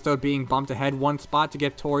this episode being bumped ahead one spot to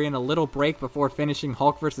give Torian a little break before finishing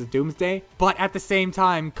Hulk vs. Doomsday. But at the same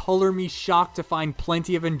time, color me shocked to find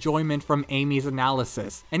plenty of enjoyment from Amy's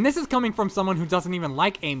analysis. And this is coming from someone who doesn't even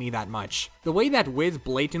like Amy that much. The way that Wiz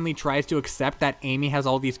blatantly tries to accept that Amy has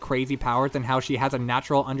all these crazy powers and how she has a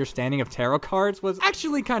natural understanding of tarot cards was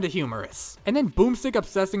actually kind of humorous. And then Boomstick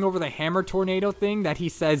obsessing over the hammer tornado thing that he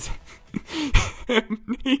says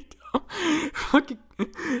fucking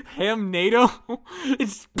Hamnado.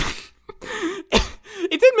 It's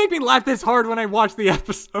it didn't make me laugh this hard when I watched the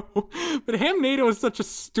episode, but Hamnado is such a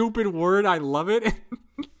stupid word. I love it. Show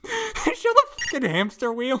the fucking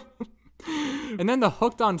hamster wheel. And then the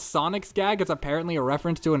hooked on Sonic's gag is apparently a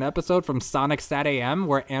reference to an episode from Sonic Sat AM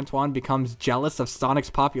where Antoine becomes jealous of Sonic's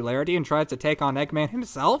popularity and tries to take on Eggman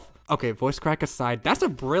himself. Okay, voice crack aside, that's a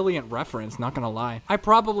brilliant reference, not gonna lie. I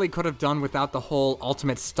probably could have done without the whole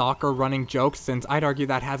ultimate stalker running joke, since I'd argue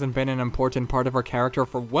that hasn't been an important part of her character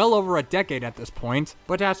for well over a decade at this point.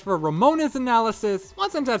 But as for Ramona's analysis,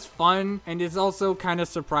 wasn't as fun, and is also kind of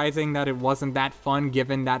surprising that it wasn't that fun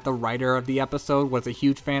given that the writer of the episode was a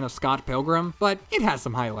huge fan of Scott Pilgrim, but it has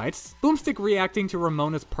some highlights. Boomstick reacting to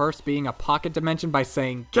Ramona's purse being a pocket dimension by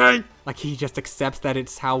saying, Okay. like he just accepts that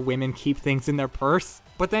it's how women keep things in their purse.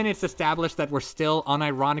 But then it's established that we're still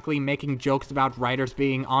unironically making jokes about writers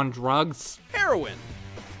being on drugs. Heroin.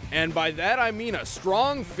 And by that I mean a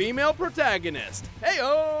strong female protagonist.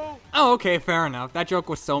 Heyo! Oh, okay, fair enough. That joke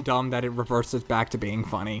was so dumb that it reverses back to being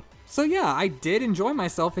funny. So yeah, I did enjoy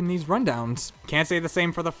myself in these rundowns. Can't say the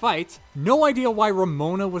same for the fight. No idea why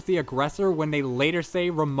Ramona was the aggressor when they later say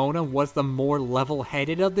Ramona was the more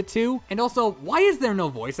level-headed of the two. And also, why is there no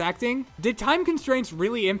voice acting? Did time constraints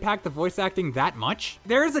really impact the voice acting that much?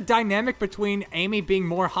 There is a dynamic between Amy being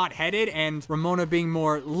more hot-headed and Ramona being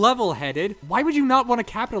more level-headed. Why would you not want to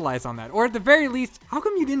capitalize on that? Or at the very least, how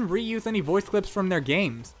come you didn't reuse any voice clips from their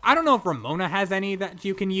games? I don't know if Ramona has any that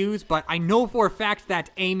you can use, but I know for a fact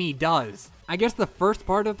that Amy does. I guess the first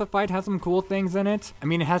part of the fight has some cool things in it. I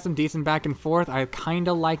mean, it has some decent back and forth. I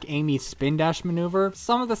kinda like Amy's spin dash maneuver.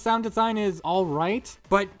 Some of the sound design is alright,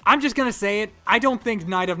 but I'm just gonna say it, I don't think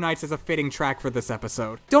Night of Nights is a fitting track for this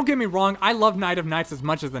episode. Don't get me wrong, I love Night of Nights as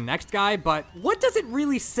much as the next guy, but what does it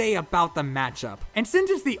really say about the matchup? And since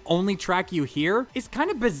it's the only track you hear, it's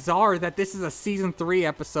kinda bizarre that this is a season 3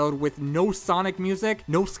 episode with no Sonic music,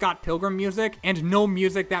 no Scott Pilgrim music, and no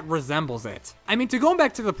music that resembles it. I mean, to go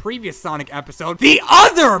back to the previous Sonic episode, the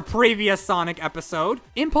other previous Sonic episode,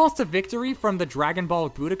 Impulse to Victory from the Dragon Ball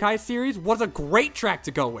Budokai series was a great track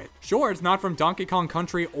to go with. Sure, it's not from Donkey Kong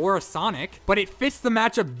Country or a Sonic, but it fits the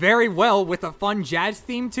matchup very well with a fun jazz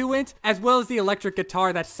theme to it, as well as the electric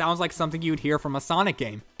guitar that sounds like something you'd hear from a Sonic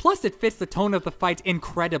game. Plus, it fits the tone of the fight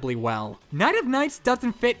incredibly well. Night of Nights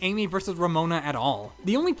doesn't fit Amy versus Ramona at all.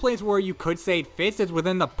 The only place where you could say it fits is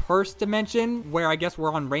within the purse dimension, where I guess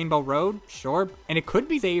we're on Rainbow Road, sure. And it could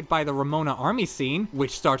be saved by the Ramona army scene,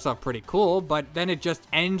 which starts off pretty cool, but then it just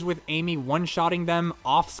ends with Amy one-shotting them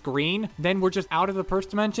off screen. Then we're just out of the purse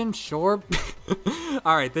dimension, sure.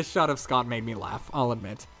 Alright, this shot of Scott made me laugh, I'll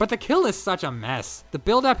admit. But the kill is such a mess. The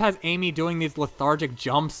build-up has Amy doing these lethargic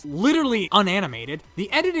jumps, literally unanimated.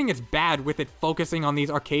 The editing is bad with it focusing on these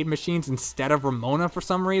arcade machines instead of Ramona for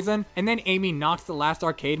some reason. And then Amy knocks the last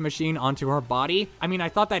arcade machine onto her body. I mean, I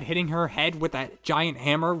thought that hitting her head with that giant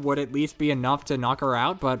hammer would at least be enough to knock her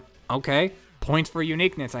out, but okay. Points for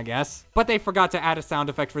uniqueness, I guess. But they forgot to add a sound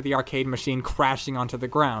effect for the arcade machine crashing onto the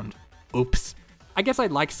ground. Oops. I guess I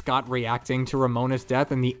like Scott reacting to Ramona's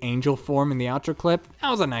death in the angel form in the outro clip.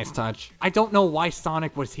 That was a nice touch. I don't know why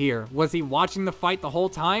Sonic was here. Was he watching the fight the whole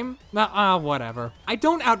time? Whatever. I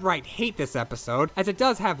don't outright hate this episode, as it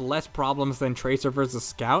does have less problems than Tracer vs.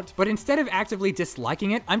 Scout, but instead of actively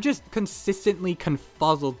disliking it, I'm just consistently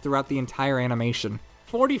confuzzled throughout the entire animation.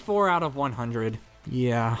 44 out of 100.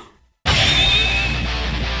 Yeah.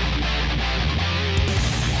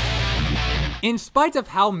 In spite of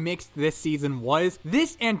how mixed this season was,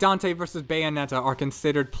 this and Dante vs. Bayonetta are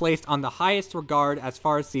considered placed on the highest regard as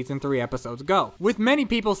far as season 3 episodes go, with many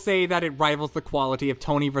people say that it rivals the quality of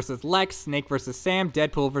Tony vs. Lex, Snake vs. Sam,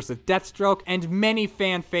 Deadpool vs. Deathstroke, and many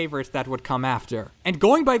fan favorites that would come after. And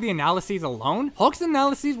going by the analyses alone, Hulk's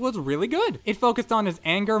analysis was really good. It focused on his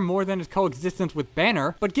anger more than his coexistence with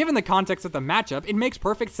Banner, but given the context of the matchup, it makes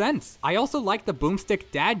perfect sense. I also like the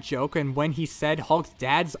Boomstick dad joke, and when he said Hulk's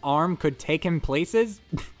dad's arm could take him places,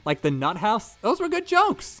 like the nut house. Those were good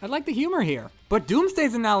jokes. I like the humor here. But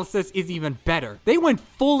Doomsday's analysis is even better. They went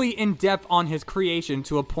fully in depth on his creation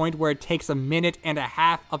to a point where it takes a minute and a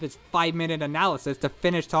half of his 5-minute analysis to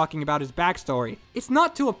finish talking about his backstory. It's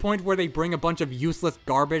not to a point where they bring a bunch of useless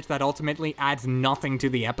garbage that ultimately adds nothing to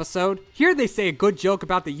the episode. Here they say a good joke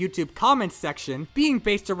about the YouTube comments section being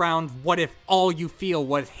based around what if all you feel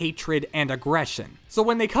was hatred and aggression. So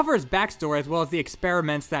when they cover his backstory as well as the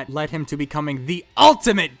experiments that led him to becoming the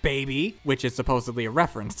ultimate baby, which is supposedly a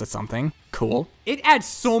reference to something, Cool. It adds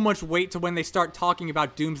so much weight to when they start talking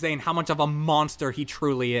about Doomsday and how much of a monster he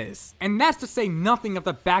truly is. And that's to say nothing of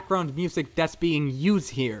the background music that's being used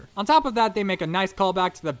here. On top of that, they make a nice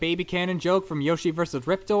callback to the baby cannon joke from Yoshi vs.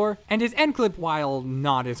 Riptor, and his end clip, while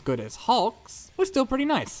not as good as Hulk's, was still pretty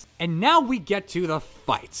nice. And now we get to the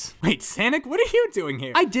fight. Wait, Sanic, what are you doing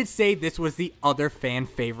here? I did say this was the other fan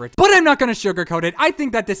favorite, but I'm not gonna sugarcoat it. I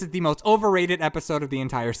think that this is the most overrated episode of the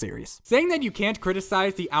entire series. Saying that you can't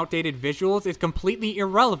criticize the outdated visuals is completely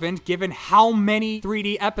irrelevant given how many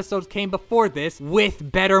 3D episodes came before this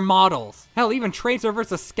with better models. Hell, even Tracer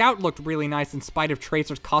vs. Scout looked really nice in spite of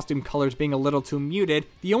Tracer's costume colors being a little too muted.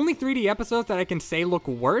 The only 3D episodes that I can say look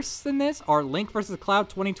worse than this are Link vs. Cloud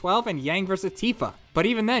 2012 and Yang vs. Tifa. But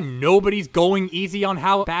even then, nobody's going easy on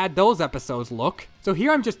how bad those episodes look. So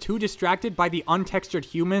here I'm just too distracted by the untextured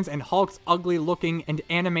humans and Hulk's ugly looking and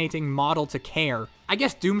animating model to care. I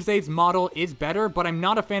guess Doomsday's model is better, but I'm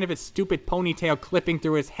not a fan of his stupid ponytail clipping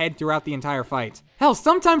through his head throughout the entire fight. Hell,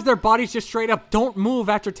 sometimes their bodies just straight up don't move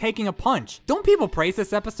after taking a punch. Don't people praise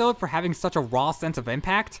this episode for having such a raw sense of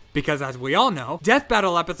impact? Because as we all know, Death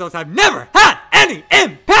Battle episodes have never had any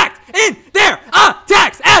impact in their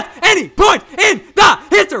attacks at any point in the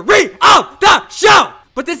history of the show!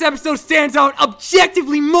 But this episode stands out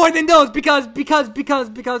objectively more than those because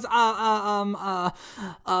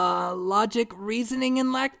logic, reasoning,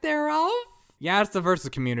 and lack thereof? Yeah, it's the Versus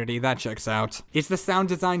community, that checks out. Is the sound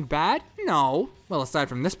design bad? No. Well, aside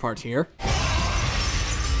from this part here.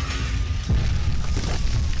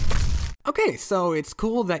 Okay, so it's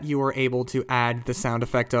cool that you were able to add the sound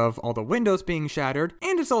effect of all the windows being shattered,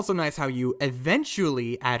 and it's also nice how you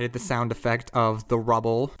eventually added the sound effect of the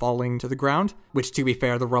rubble falling to the ground, which, to be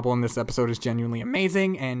fair, the rubble in this episode is genuinely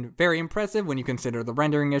amazing and very impressive when you consider the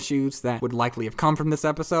rendering issues that would likely have come from this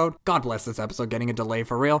episode. God bless this episode getting a delay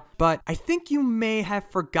for real, but I think you may have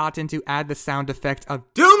forgotten to add the sound effect of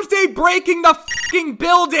Doomsday breaking the fucking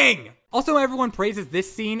building! Also, everyone praises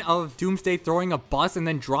this scene of Doomsday throwing a bus and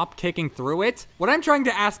then drop kicking through it. What I'm trying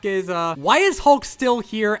to ask is, why is Hulk still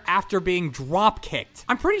here after being drop kicked?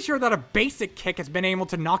 I'm pretty sure that a basic kick has been able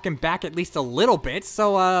to knock him back at least a little bit,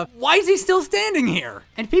 so, why is he still standing here?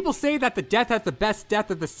 And people say that the death has the best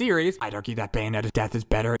death of the series. I'd argue that Bayonetta's death is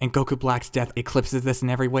better, and Goku Black's death eclipses this in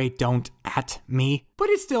every way. Don't at me. But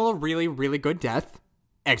it's still a really, really good death.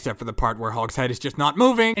 Except for the part where Hulk's head is just not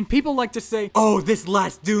moving. And people like to say, oh, this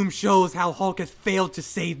last Doom shows how Hulk has failed to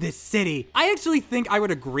save this city. I actually think I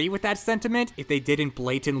would agree with that sentiment if they didn't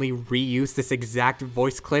blatantly reuse this exact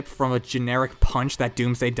voice clip from a generic punch that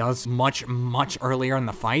Doomsday does much, much earlier in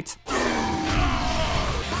the fight.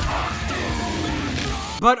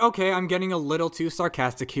 But okay, I'm getting a little too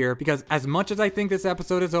sarcastic here because as much as I think this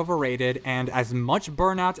episode is overrated and as much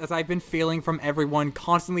burnout as I've been feeling from everyone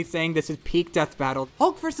constantly saying this is peak Death Battle,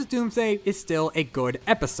 Hulk vs. Doomsday is still a good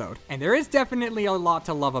episode. And there is definitely a lot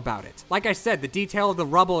to love about it. Like I said, the detail of the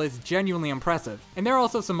rubble is genuinely impressive. And there are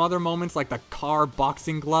also some other moments like the car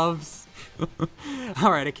boxing gloves.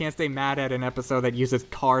 Alright, I can't stay mad at an episode that uses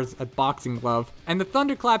cars as boxing glove. And the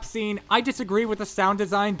thunderclap scene, I disagree with the sound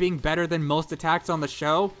design being better than most attacks on the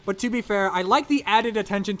show, but to be fair, I like the added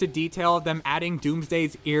attention to detail of them adding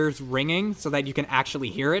Doomsday's ears ringing so that you can actually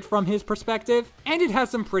hear it from his perspective, and it has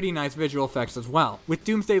some pretty nice visual effects as well, with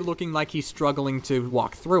Doomsday looking like he's struggling to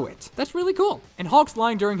walk through it. That's really cool. And Hulk's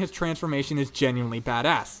line during his transformation is genuinely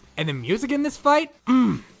badass. And the music in this fight?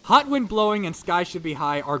 Hot Wind Blowing and Sky Should Be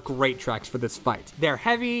High are great tracks for this fight. They're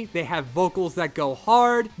heavy, they have vocals that go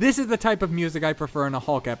hard. This is the type of music I prefer in a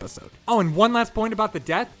Hulk episode. Oh, and one last point about the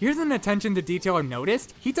death. Here's an attention to detail I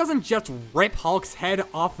noticed. He doesn't just rip Hulk's head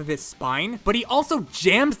off of his spine, but he also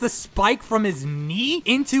jams the spike from his knee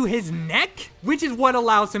into his neck, which is what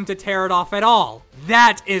allows him to tear it off at all.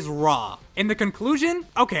 That is raw. In the conclusion,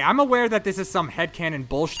 okay, I'm aware that this is some headcanon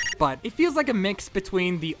bullshit, but it feels like a mix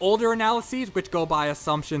between the older analyses, which go by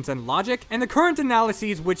assumptions and logic, and the current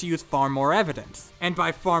analyses, which use far more evidence. And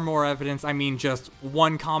by far more evidence, I mean just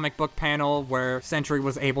one comic book panel where Sentry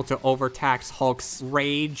was able to overtax Hulk's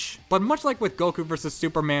rage. But much like with Goku vs.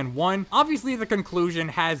 Superman 1, obviously the conclusion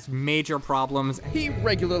has major problems. He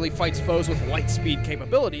regularly fights foes with light speed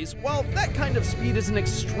capabilities, while that kind of speed is an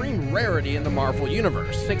extreme rarity in the Marvel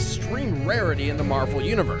Universe. An extreme rarity in the Marvel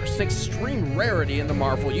Universe. An extreme rarity in the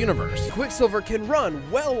Marvel Universe. Quicksilver can run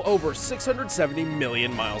well over 670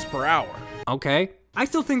 million miles per hour. Okay. I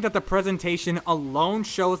still think that the presentation alone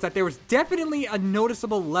shows that there was definitely a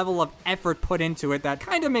noticeable level of effort put into it that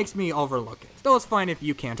kind of makes me overlook it. Though it's fine if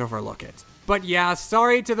you can't overlook it. But yeah,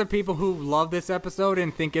 sorry to the people who love this episode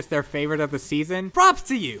and think it's their favorite of the season. Props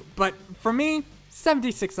to you. But for me,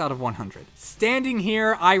 76 out of 100. Standing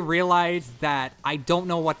here, I realize that I don't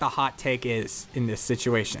know what the hot take is in this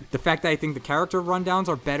situation. The fact that I think the character rundowns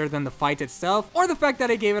are better than the fight itself, or the fact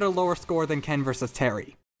that I gave it a lower score than Ken vs.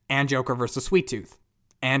 Terry, and Joker vs. Sweet Tooth,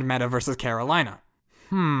 and Meta vs. Carolina.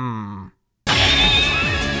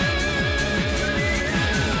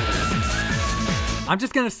 I'm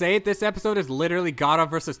just gonna say it, this episode is literally Gaara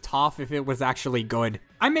vs. Toph if it was actually good.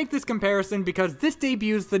 I make this comparison because this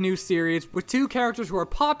debuts the new series with two characters who are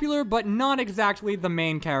popular but not exactly the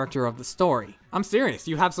main character of the story. I'm serious,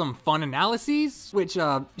 you have some fun analyses, which,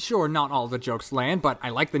 sure, not all the jokes land, but I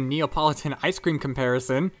like the Neapolitan ice cream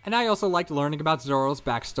comparison, and I also liked learning about Zoro's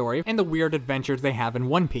backstory and the weird adventures they have in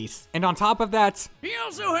One Piece. And on top of that, He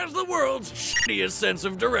also has the world's shittiest sense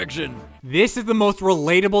of direction. this is the most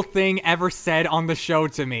relatable thing ever said on the show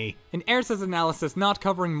to me. In Ersa's analysis, not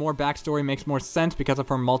covering more backstory makes more sense because of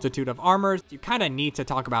her multitude of armors. You kinda need to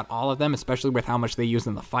talk about all of them, especially with how much they use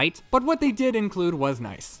in the fight. But what they did include was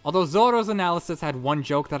nice. Although Zoro's analysis had one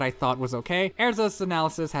joke that I thought was okay, Ersa's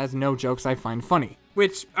analysis has no jokes I find funny.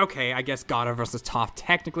 Which, okay, I guess Gaara vs. Toph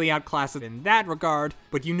technically outclasses in that regard,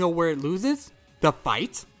 but you know where it loses? The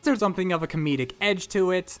fight? There's something of a comedic edge to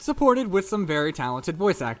it, supported with some very talented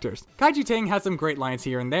voice actors. Kaiji Tang has some great lines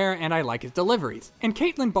here and there, and I like his deliveries. And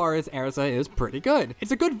Caitlin Barra's Erza is pretty good.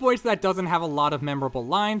 It's a good voice that doesn't have a lot of memorable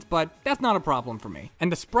lines, but that's not a problem for me.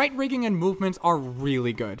 And the sprite rigging and movements are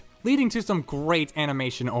really good, leading to some great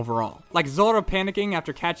animation overall. Like Zoro panicking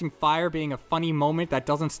after catching fire being a funny moment that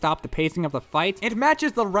doesn't stop the pacing of the fight. It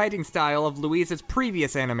matches the writing style of Louise's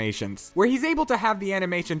previous animations, where he's able to have the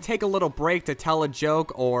animation take a little break to tell a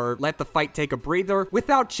joke or let the fight take a breather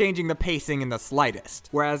without changing the pacing in the slightest.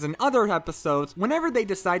 Whereas in other episodes, whenever they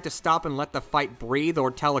decide to stop and let the fight breathe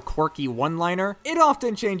or tell a quirky one-liner, it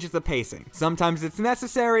often changes the pacing. Sometimes it's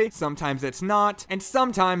necessary, sometimes it's not, and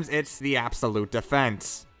sometimes it's the absolute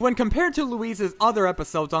defense. When compared to Louise's other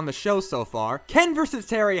episodes on the show so far, Ken vs.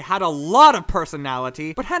 Terry had a lot of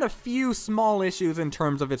personality, but had a few small issues in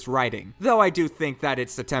terms of its writing, though I do think that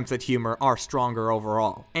its attempts at humor are stronger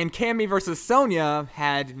overall. And Cammy vs. Sonya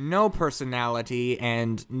had no personality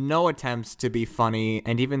and no attempts to be funny,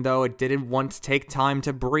 and even though it didn't once take time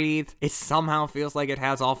to breathe, it somehow feels like it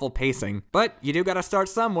has awful pacing. But you do gotta start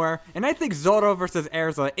somewhere, and I think Zoro vs.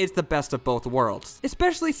 Erza is the best of both worlds,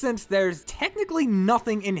 especially since there's technically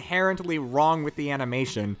nothing inherently wrong with the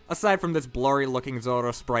animation, aside from this blurry looking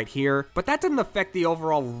Zoro sprite here, but that didn't affect the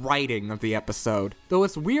overall writing of the episode. Though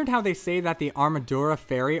it's weird how they say that the Armadura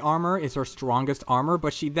fairy armor is her strongest armor,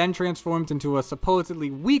 but she then transforms into a supposedly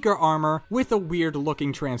weaker armor with a weird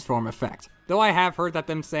looking transform effect. Though I have heard that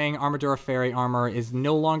them saying Armadura Fairy armor is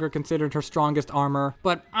no longer considered her strongest armor,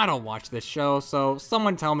 but I don't watch this show, so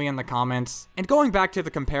someone tell me in the comments. And going back to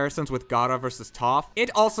the comparisons with Gaara vs. Toph, it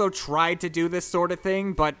also tried to do this sort of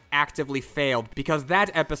thing, but actively failed, because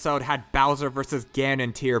that episode had Bowser vs.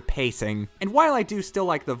 Ganon tier pacing. And while I do still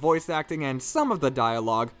like the voice acting and some of the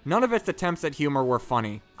dialogue, none of its attempts at humor were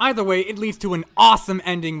funny. Either way, it leads to an awesome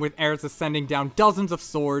ending with Erza sending down dozens of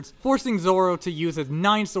swords, forcing Zoro to use his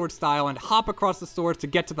 9-sword style and hop across the swords to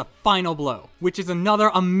get to the final blow, which is another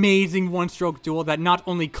amazing one-stroke duel that not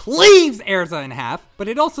only cleaves Erza in half, but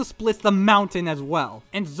it also splits the mountain as well.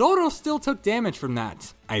 And Zoro still took damage from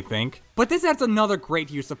that, I think. But this adds another great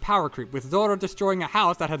use of power creep, with Zoro destroying a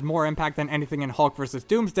house that has more impact than anything in Hulk vs.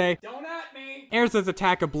 Doomsday. Don't at me! Erza's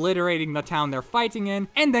attack obliterating the town they're fighting in,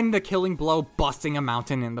 and then the killing blow busting a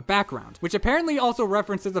mountain in the background, which apparently also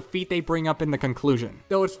references a feat they bring up in the conclusion.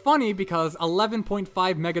 Though it's funny because 11.5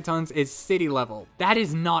 megatons is city level. That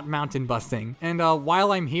is not mountain busting. And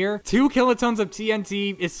while I'm here, 2 kilotons of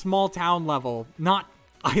TNT is small town level, not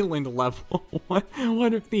island level.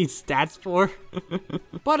 What are these stats for?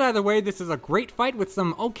 But either way, this is a great fight with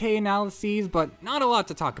some okay analyses, but not a lot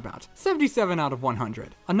to talk about. 77 out of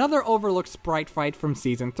 100. Another overlooked sprite fight from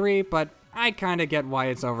season 3, but I kinda get why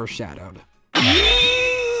it's overshadowed.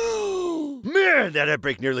 Man, that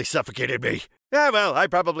outbreak nearly suffocated me. Ah, well, I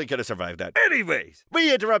probably could have survived that. Anyways,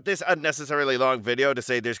 we interrupt this unnecessarily long video to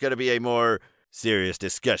say there's gonna be a more serious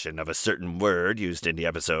discussion of a certain word used in the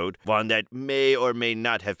episode, one that may or may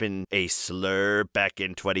not have been a slur back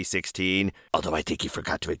in 2016, although I think you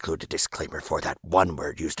forgot to include a disclaimer for that one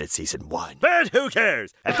word used in season 1. But who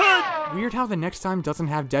cares? And fun! Weird how the next time doesn't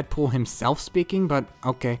have Deadpool himself speaking, but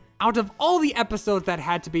okay. Out of all the episodes that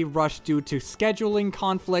had to be rushed due to scheduling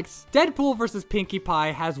conflicts, Deadpool vs. Pinkie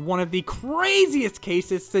Pie has one of the craziest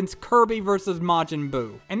cases since Kirby vs. Majin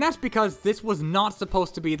Buu. And that's because this was not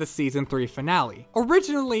supposed to be the season 3 finale.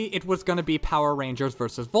 Originally, it was gonna be Power Rangers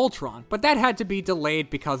vs. Voltron, but that had to be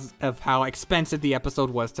delayed because of how expensive the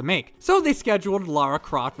episode was to make. So they scheduled Lara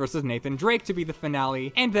Croft vs. Nathan Drake to be the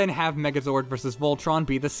finale, and then have Megazord vs. Voltron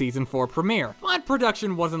be the season 4 premiere. But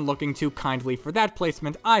production wasn't looking too kindly for that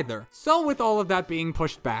placement either. So with all of that being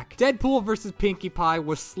pushed back, Deadpool vs. Pinkie Pie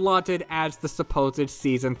was slotted as the supposed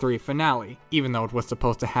season 3 finale, even though it was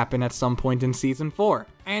supposed to happen at some point in season 4.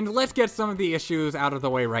 And let's get some of the issues out of the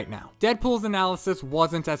way right now. Deadpool's analysis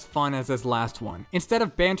wasn't as fun as his last one. Instead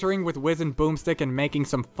of bantering with Wiz and Boomstick and making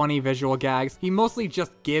some funny visual gags, he mostly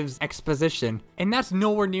just gives exposition. And that's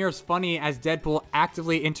nowhere near as funny as Deadpool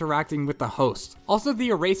actively interacting with the host. Also, the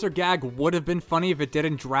eraser gag would have been funny if it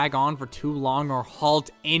didn't drag on for too long or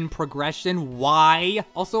halt in progression. Why?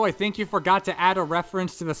 Also, I think you forgot to add a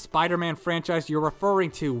reference to the Spider-Man franchise you're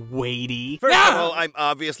referring to, Wadey. First of all, I'm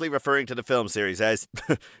obviously referring to the film series as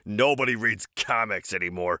nobody reads comics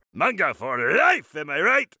anymore. Manga for life, am I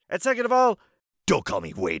right? And second of all, don't call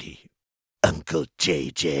me Wadey. Uncle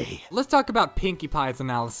JJ. Let's talk about Pinkie Pie's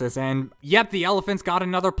analysis, and yep, the elephant's got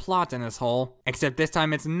another plot in his hole. Except this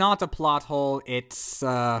time it's not a plot hole, it's,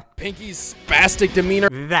 Pinkie's spastic demeanor.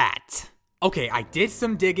 that. Okay, I did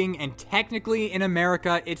some digging, and technically in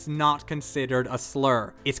America, it's not considered a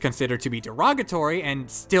slur. It's considered to be derogatory, and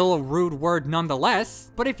still a rude word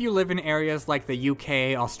nonetheless, but if you live in areas like the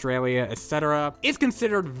UK, Australia, etc., it's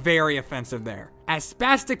considered very offensive there, as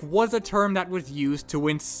spastic was a term that was used to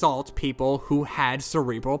insult people who had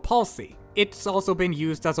cerebral palsy. It's also been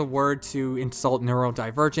used as a word to insult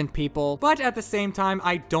neurodivergent people, but at the same time,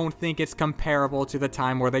 I don't think it's comparable to the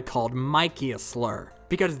time where they called Mikey a slur.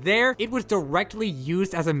 Because there, it was directly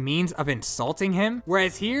used as a means of insulting him,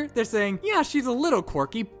 whereas here, they're saying, yeah, she's a little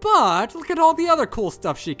quirky, but look at all the other cool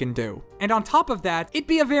stuff she can do. And on top of that, it'd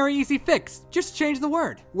be a very easy fix. Just change the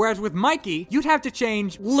word. Whereas with Mikey, you'd have to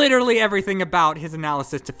change literally everything about his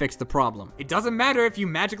analysis to fix the problem. It doesn't matter if you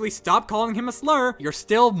magically stop calling him a slur, you're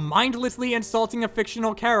still mindlessly insulting a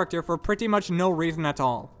fictional character for pretty much no reason at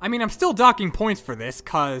all. I mean, I'm still docking points for this,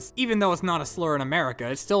 cause even though it's not a slur in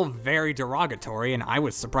America, it's still very derogatory, and I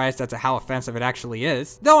was surprised as to how offensive it actually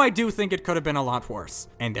is, though I do think it could have been a lot worse.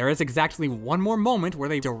 And there is exactly one more moment where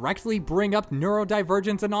they directly bring up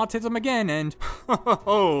neurodivergence and autism again, and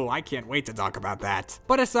oh, I can't wait to talk about that.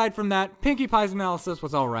 But aside from that, Pinkie Pie's analysis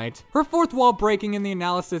was alright. Her fourth wall breaking in the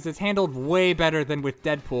analysis is handled way better than with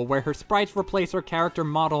Deadpool, where her sprites replace her character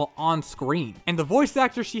model on screen. And the voice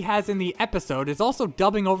actor she has in the episode is also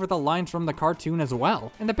dubbing over the lines from the cartoon as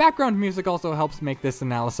well. And the background music also helps make this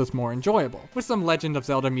analysis more enjoyable, with some Legend of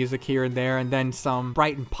Zelda music here and there, and then some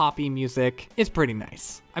bright and poppy music. It's pretty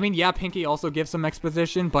nice. I mean, yeah, Pinkie also gives some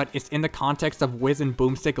exposition, but it's in the context of Wiz and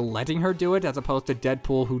Boomstick letting her do it, as opposed to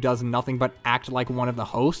Deadpool, who does nothing but act like one of the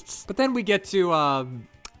hosts. But then we get to,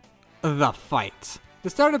 the fight. The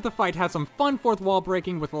start of the fight has some fun fourth wall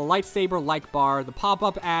breaking with a lightsaber-like bar, the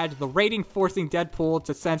pop-up ad, the rating forcing Deadpool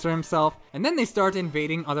to censor himself, and then they start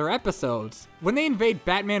invading other episodes. When they invade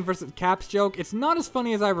Batman vs. Cap's joke, it's not as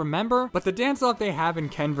funny as I remember, but the dance-off they have in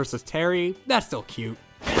Ken vs. Terry, that's still cute.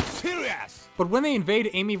 Serious! But when they invade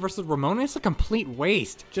Amy vs. Ramona, it's a complete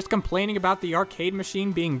waste. Just complaining about the arcade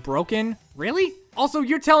machine being broken? Really? Also,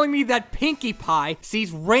 you're telling me that Pinkie Pie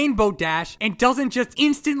sees Rainbow Dash and doesn't just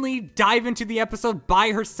instantly dive into the episode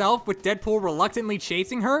by herself with Deadpool reluctantly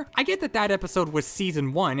chasing her? I get that that episode was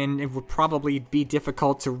season 1 and it would probably be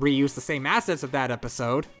difficult to reuse the same assets of that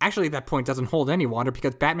episode. Actually, that point doesn't hold any water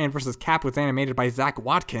because Batman vs. Cap was animated by Zach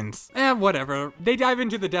Watkins. Whatever. They dive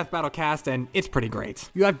into the Death Battle cast and it's pretty great.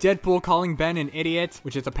 You have Deadpool calling Ben an idiot,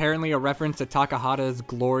 which is apparently a reference to Takahata's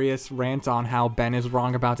glorious rant on how Ben is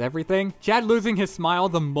wrong about everything. Chad losing his smile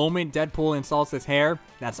the moment Deadpool insults his hair,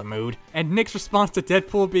 that's a mood. And Nick's response to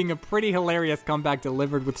Deadpool being a pretty hilarious comeback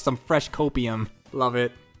delivered with some fresh copium. Love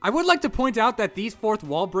it. I would like to point out that these fourth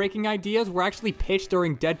wall breaking ideas were actually pitched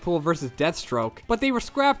during Deadpool vs. Deathstroke, but they were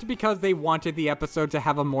scrapped because they wanted the episode to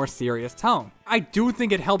have a more serious tone. I do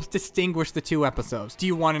think it helps distinguish the two episodes. Do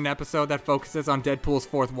you want an episode that focuses on Deadpool's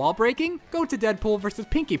fourth wall breaking? Go to Deadpool vs.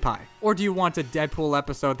 Pinkie Pie. Or do you want a Deadpool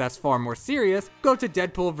episode that's far more serious? Go to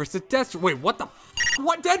Deadpool vs. Deathstroke. Wait, what the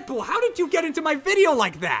What, Deadpool? How did you get into my video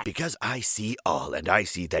like that? Because I see all, and I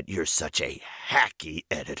see that you're such a hacky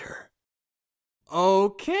editor.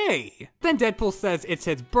 Okay. Then Deadpool says it's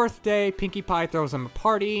his birthday, Pinkie Pie throws him a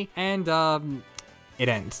party, and, it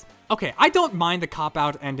ends. Okay, I don't mind the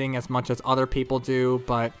cop-out ending as much as other people do,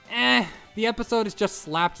 but The episode is just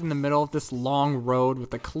slapped in the middle of this long road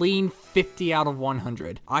with a clean 50 out of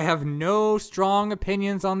 100. I have no strong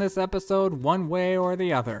opinions on this episode one way or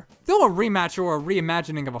the other. Though a rematch or a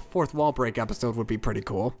reimagining of a fourth wall break episode would be pretty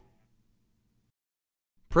cool.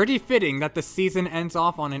 Pretty fitting that the season ends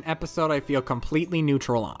off on an episode I feel completely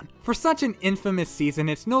neutral on. For such an infamous season,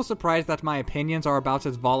 it's no surprise that my opinions are about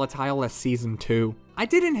as volatile as season 2. I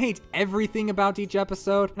didn't hate everything about each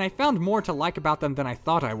episode, and I found more to like about them than I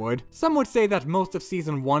thought I would. Some would say that most of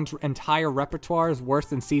Season 1's entire repertoire is worse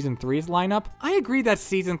than Season 3's lineup. I agree that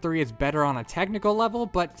Season 3 is better on a technical level,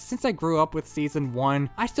 but since I grew up with Season 1,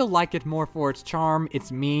 I still like it more for its charm,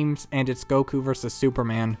 its memes, and its Goku vs.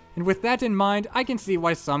 Superman. And with that in mind, I can see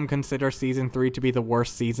why some consider Season 3 to be the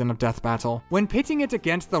worst season of Death Battle. When pitching it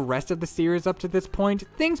against the rest of the series up to this point,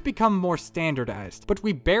 things become more standardized, but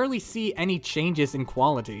we barely see any changes in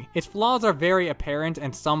quality. Its flaws are very apparent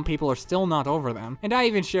and some people are still not over them, and I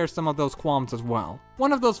even share some of those qualms as well.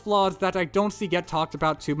 One of those flaws that I don't see get talked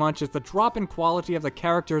about too much is the drop in quality of the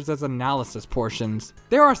characters as analysis portions.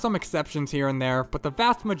 There are some exceptions here and there, but the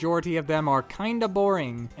vast majority of them are kinda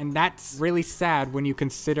boring, and that's really sad when you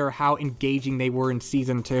consider how engaging they were in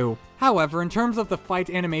Season 2. However, in terms of the fight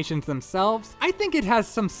animations themselves, I think it has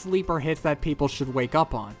some sleeper hits that people should wake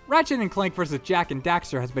up on. Ratchet & Clank vs. Jack and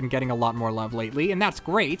Daxter has been getting a lot more love lately, and that's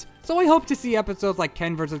great. So I hope to see episodes like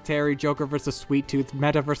Ken vs. Terry, Joker vs. Sweet Tooth,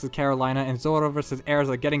 Meta vs. Carolina, and Zoro vs.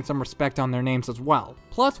 Erza getting some respect on their names as well.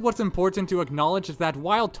 Plus, what's important to acknowledge is that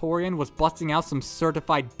while Torian was busting out some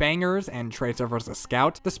certified bangers and Tracer vs.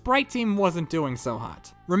 Scout, the sprite team wasn't doing so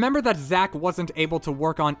hot. Remember that Zack wasn't able to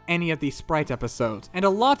work on any of these sprite episodes, and a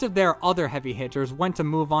lot of their other heavy hitters went to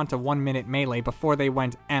move on to 1 Minute Melee before they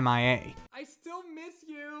went MIA. I still miss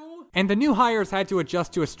you! And the new hires had to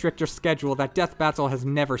adjust to a stricter schedule that Death Battle has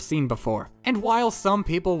never seen before. And while some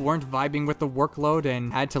people weren't vibing with the workload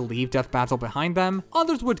and had to leave Death Battle behind them,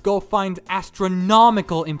 others would go find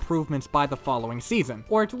astronomical improvements by the following season,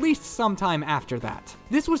 or at least sometime after that.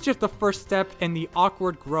 This was just the first step in the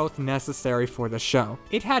awkward growth necessary for the show.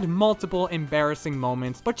 It had multiple embarrassing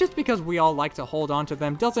moments, but just because we all like to hold on to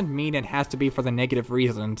them doesn't mean it has to be for the negative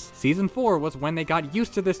reasons. Season 4 was when they got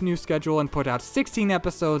used to this new schedule and put out 16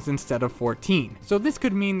 episodes instead of 14, so this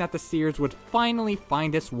could mean that the series would finally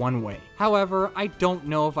find its one way. However, I don't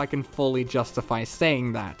know if I can fully justify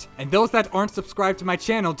saying that. And those that aren't subscribed to my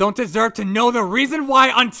channel don't deserve to know the reason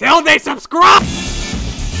why until they subscribe!